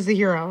 Armie Hammer's the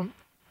hero.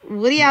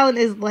 Woody Allen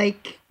is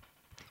like.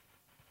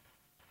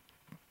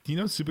 Do you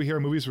know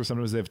superhero movies where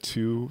sometimes they have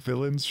two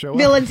villains show up?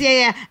 Villains,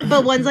 yeah.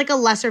 But one's like a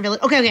lesser villain.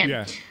 Okay.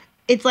 Yeah.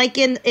 It's like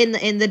in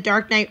The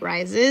Dark Knight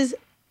Rises,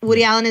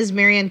 Woody Allen is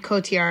Marion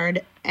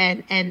Cotillard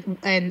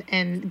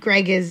and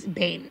Greg is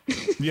Bane.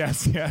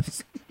 Yes.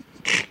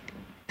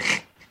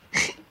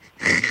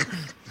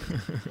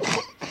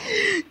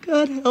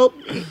 God help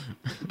me.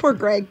 Poor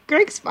Greg.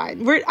 Greg's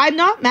fine. I'm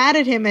not mad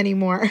at him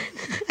anymore.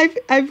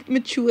 I've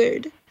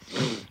matured.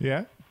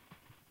 Yeah?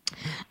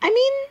 I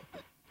mean,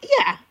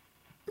 yeah.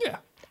 Yeah.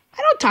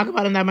 I don't talk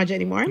about him that much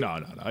anymore.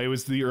 No. It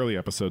was the early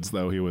episodes,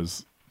 though. He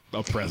was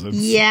a presence.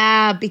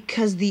 Yeah,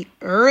 because the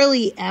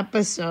early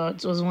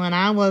episodes was when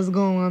I was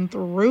going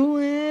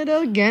through it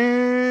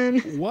again.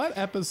 What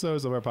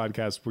episodes of our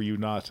podcast were you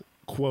not,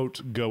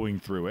 quote, going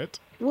through it?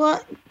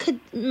 Well, could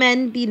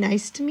men be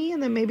nice to me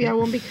and then maybe I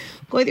won't be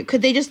going through?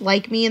 Could they just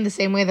like me in the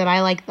same way that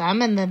I like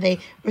them and then they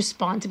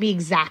respond to me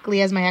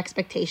exactly as my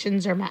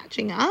expectations are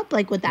matching up?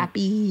 Like, would that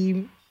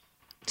be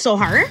so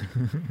hard?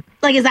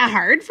 Like, is that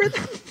hard for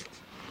them?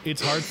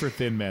 It's hard for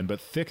thin men,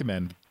 but thick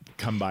men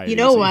come by. You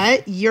know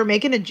what? You're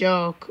making a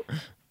joke,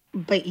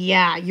 but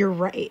yeah, you're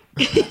right.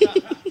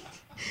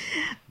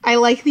 I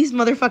like these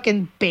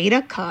motherfucking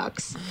beta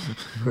cucks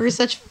who are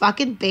such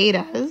fucking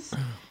betas.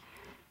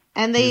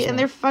 And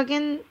they're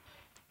fucking,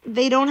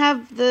 they don't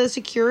have the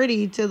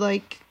security to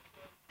like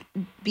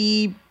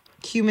be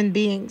human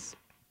beings.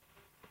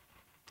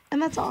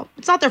 And that's all.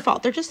 It's not their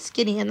fault. They're just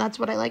skinny and that's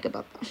what I like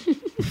about them.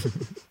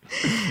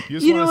 You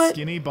just want a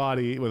skinny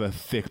body with a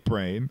thick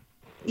brain.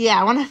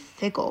 Yeah, I want a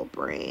thick old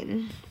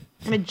brain.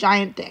 I'm a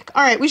giant dick.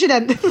 All right, we should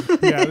end.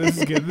 Yeah, this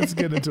is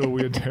getting into a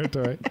weird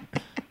territory.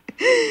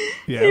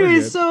 Yeah.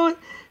 Anyway, so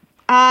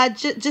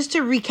just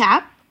to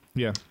recap.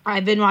 Yeah.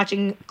 I've been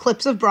watching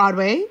clips of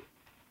Broadway,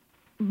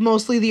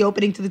 mostly the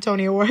opening to the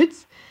Tony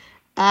Awards.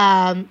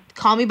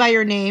 Call Me by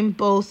Your Name,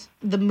 both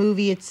the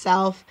movie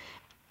itself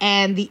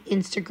and the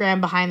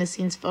Instagram behind the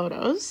scenes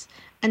photos,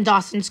 and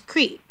Dawson's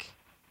Creek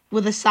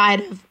with a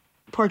side of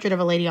Portrait of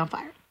a Lady on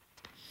Fire.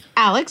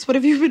 Alex, what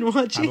have you been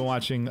watching? I've been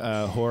watching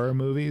horror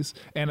movies,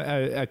 and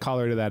a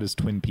caller to that is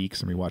Twin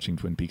Peaks. I'm rewatching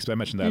Twin Peaks, but I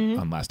mentioned that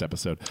on last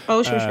episode.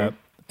 Oh, sure.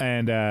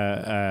 And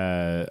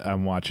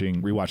I'm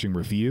rewatching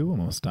Review.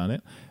 Almost done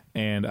it,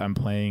 and I'm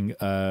playing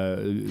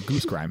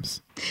Goose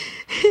Grimes.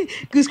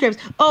 Goose Grimes.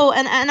 Oh,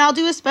 and I'll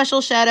do a special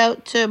shout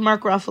out to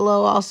Mark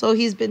Ruffalo. Also,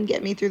 he's been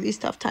getting me through these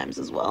tough times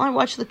as well. I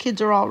watched The Kids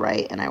Are All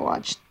Right, and I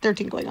watched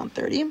 13 Going on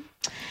 30.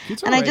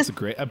 Kids Are All Right is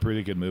a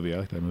pretty good movie. I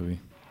like that movie.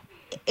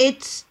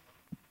 It's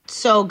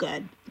so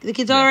good. The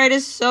Kids Are All Right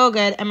is so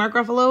good, and Mark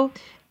Ruffalo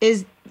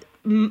is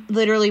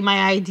literally my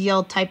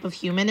ideal type of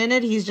human in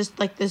it. He's just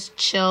like this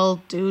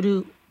chill dude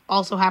who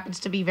also happens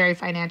to be very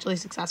financially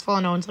successful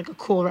and owns like a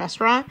cool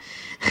restaurant.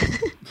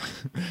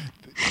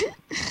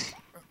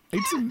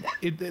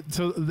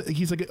 So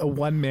he's like a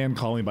one man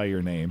calling by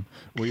your name.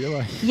 Where you're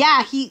like,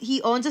 yeah,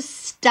 he owns a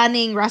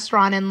stunning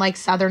restaurant in like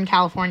Southern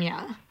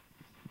California.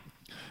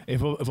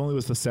 If only it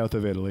was the south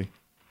of Italy.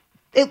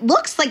 It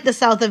looks like the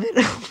south of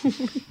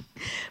Italy.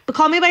 But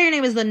Call Me by Your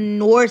Name is the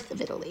north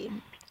of Italy.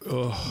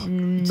 Ugh,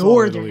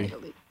 Northern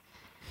Italy.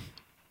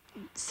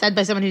 Said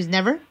by someone who's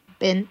never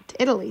been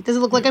to Italy. Does it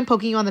look like I'm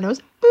poking you on the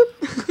nose?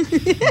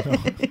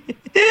 Boop.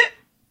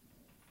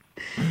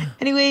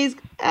 Anyways,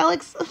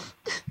 Alex,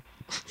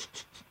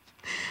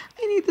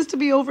 I need this to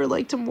be over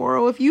like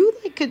tomorrow. If you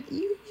like could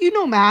you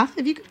know math,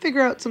 if you could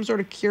figure out some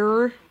sort of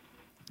cure.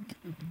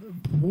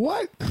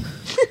 What?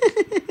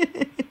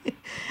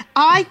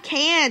 I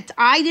can't.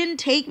 I didn't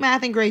take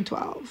math in grade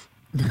 12.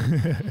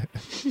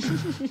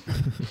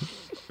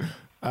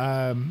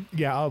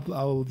 Yeah,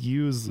 I'll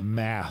use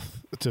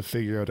math to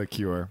figure out a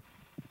cure.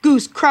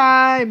 Goose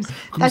Crimes.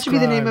 That should Crimes. be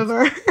the name of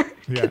our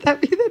Could that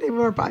be the name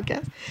of our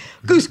podcast?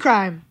 Goose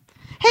Crime.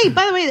 Hey,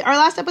 by the way, our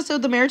last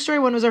episode, the Marriage Story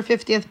one, was our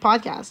 50th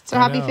podcast. So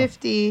happy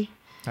 50.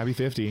 Happy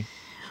 50.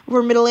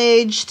 We're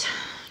middle-aged.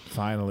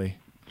 Finally.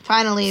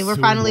 We're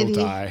Soon finally we'll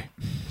die.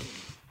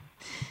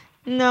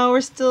 No,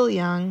 we're still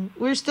young.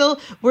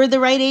 We're the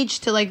right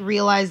age to like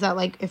realize that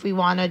like if we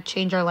want to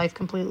change our life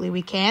completely,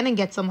 we can and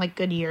get some like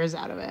good years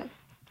out of it.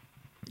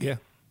 Yeah.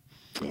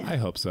 I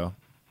hope so.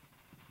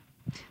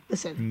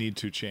 Listen. Need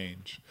to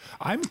change.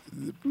 I'm.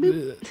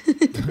 Let's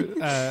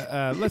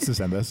just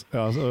end this.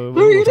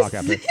 We'll talk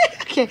after.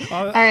 Okay.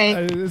 All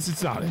right.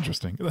 It's not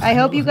interesting. I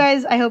hope you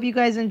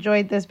guys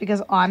enjoyed this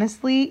because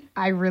honestly,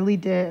 I really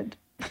did.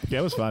 Yeah,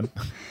 it was fun.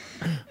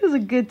 It was a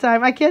good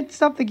time. I can't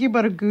stop thinking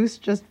about a goose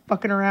just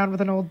fucking around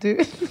with an old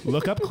dude.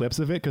 Look up clips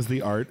of it because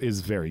the art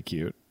is very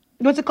cute.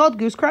 What's it called?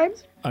 Goose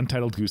Crimes?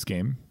 Untitled Goose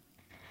Game.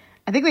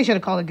 I think they should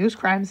have called it Goose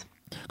Crimes.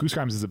 Goose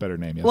Crimes is a better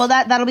name, yes. Well,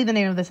 that'll be the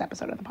name of this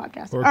episode of the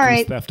podcast. Or All Goose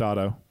right. Theft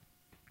Auto.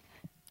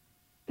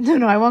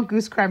 No, I want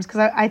Goose Crimes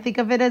because I think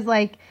of it as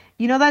like,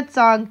 you know that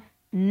song,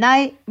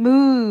 Night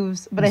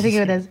Moves, but I think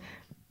of it as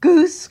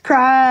Goose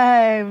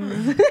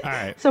Crimes. All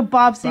right. So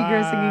Bob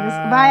Seger singing this.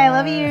 Bye. I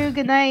love you.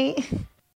 Good night.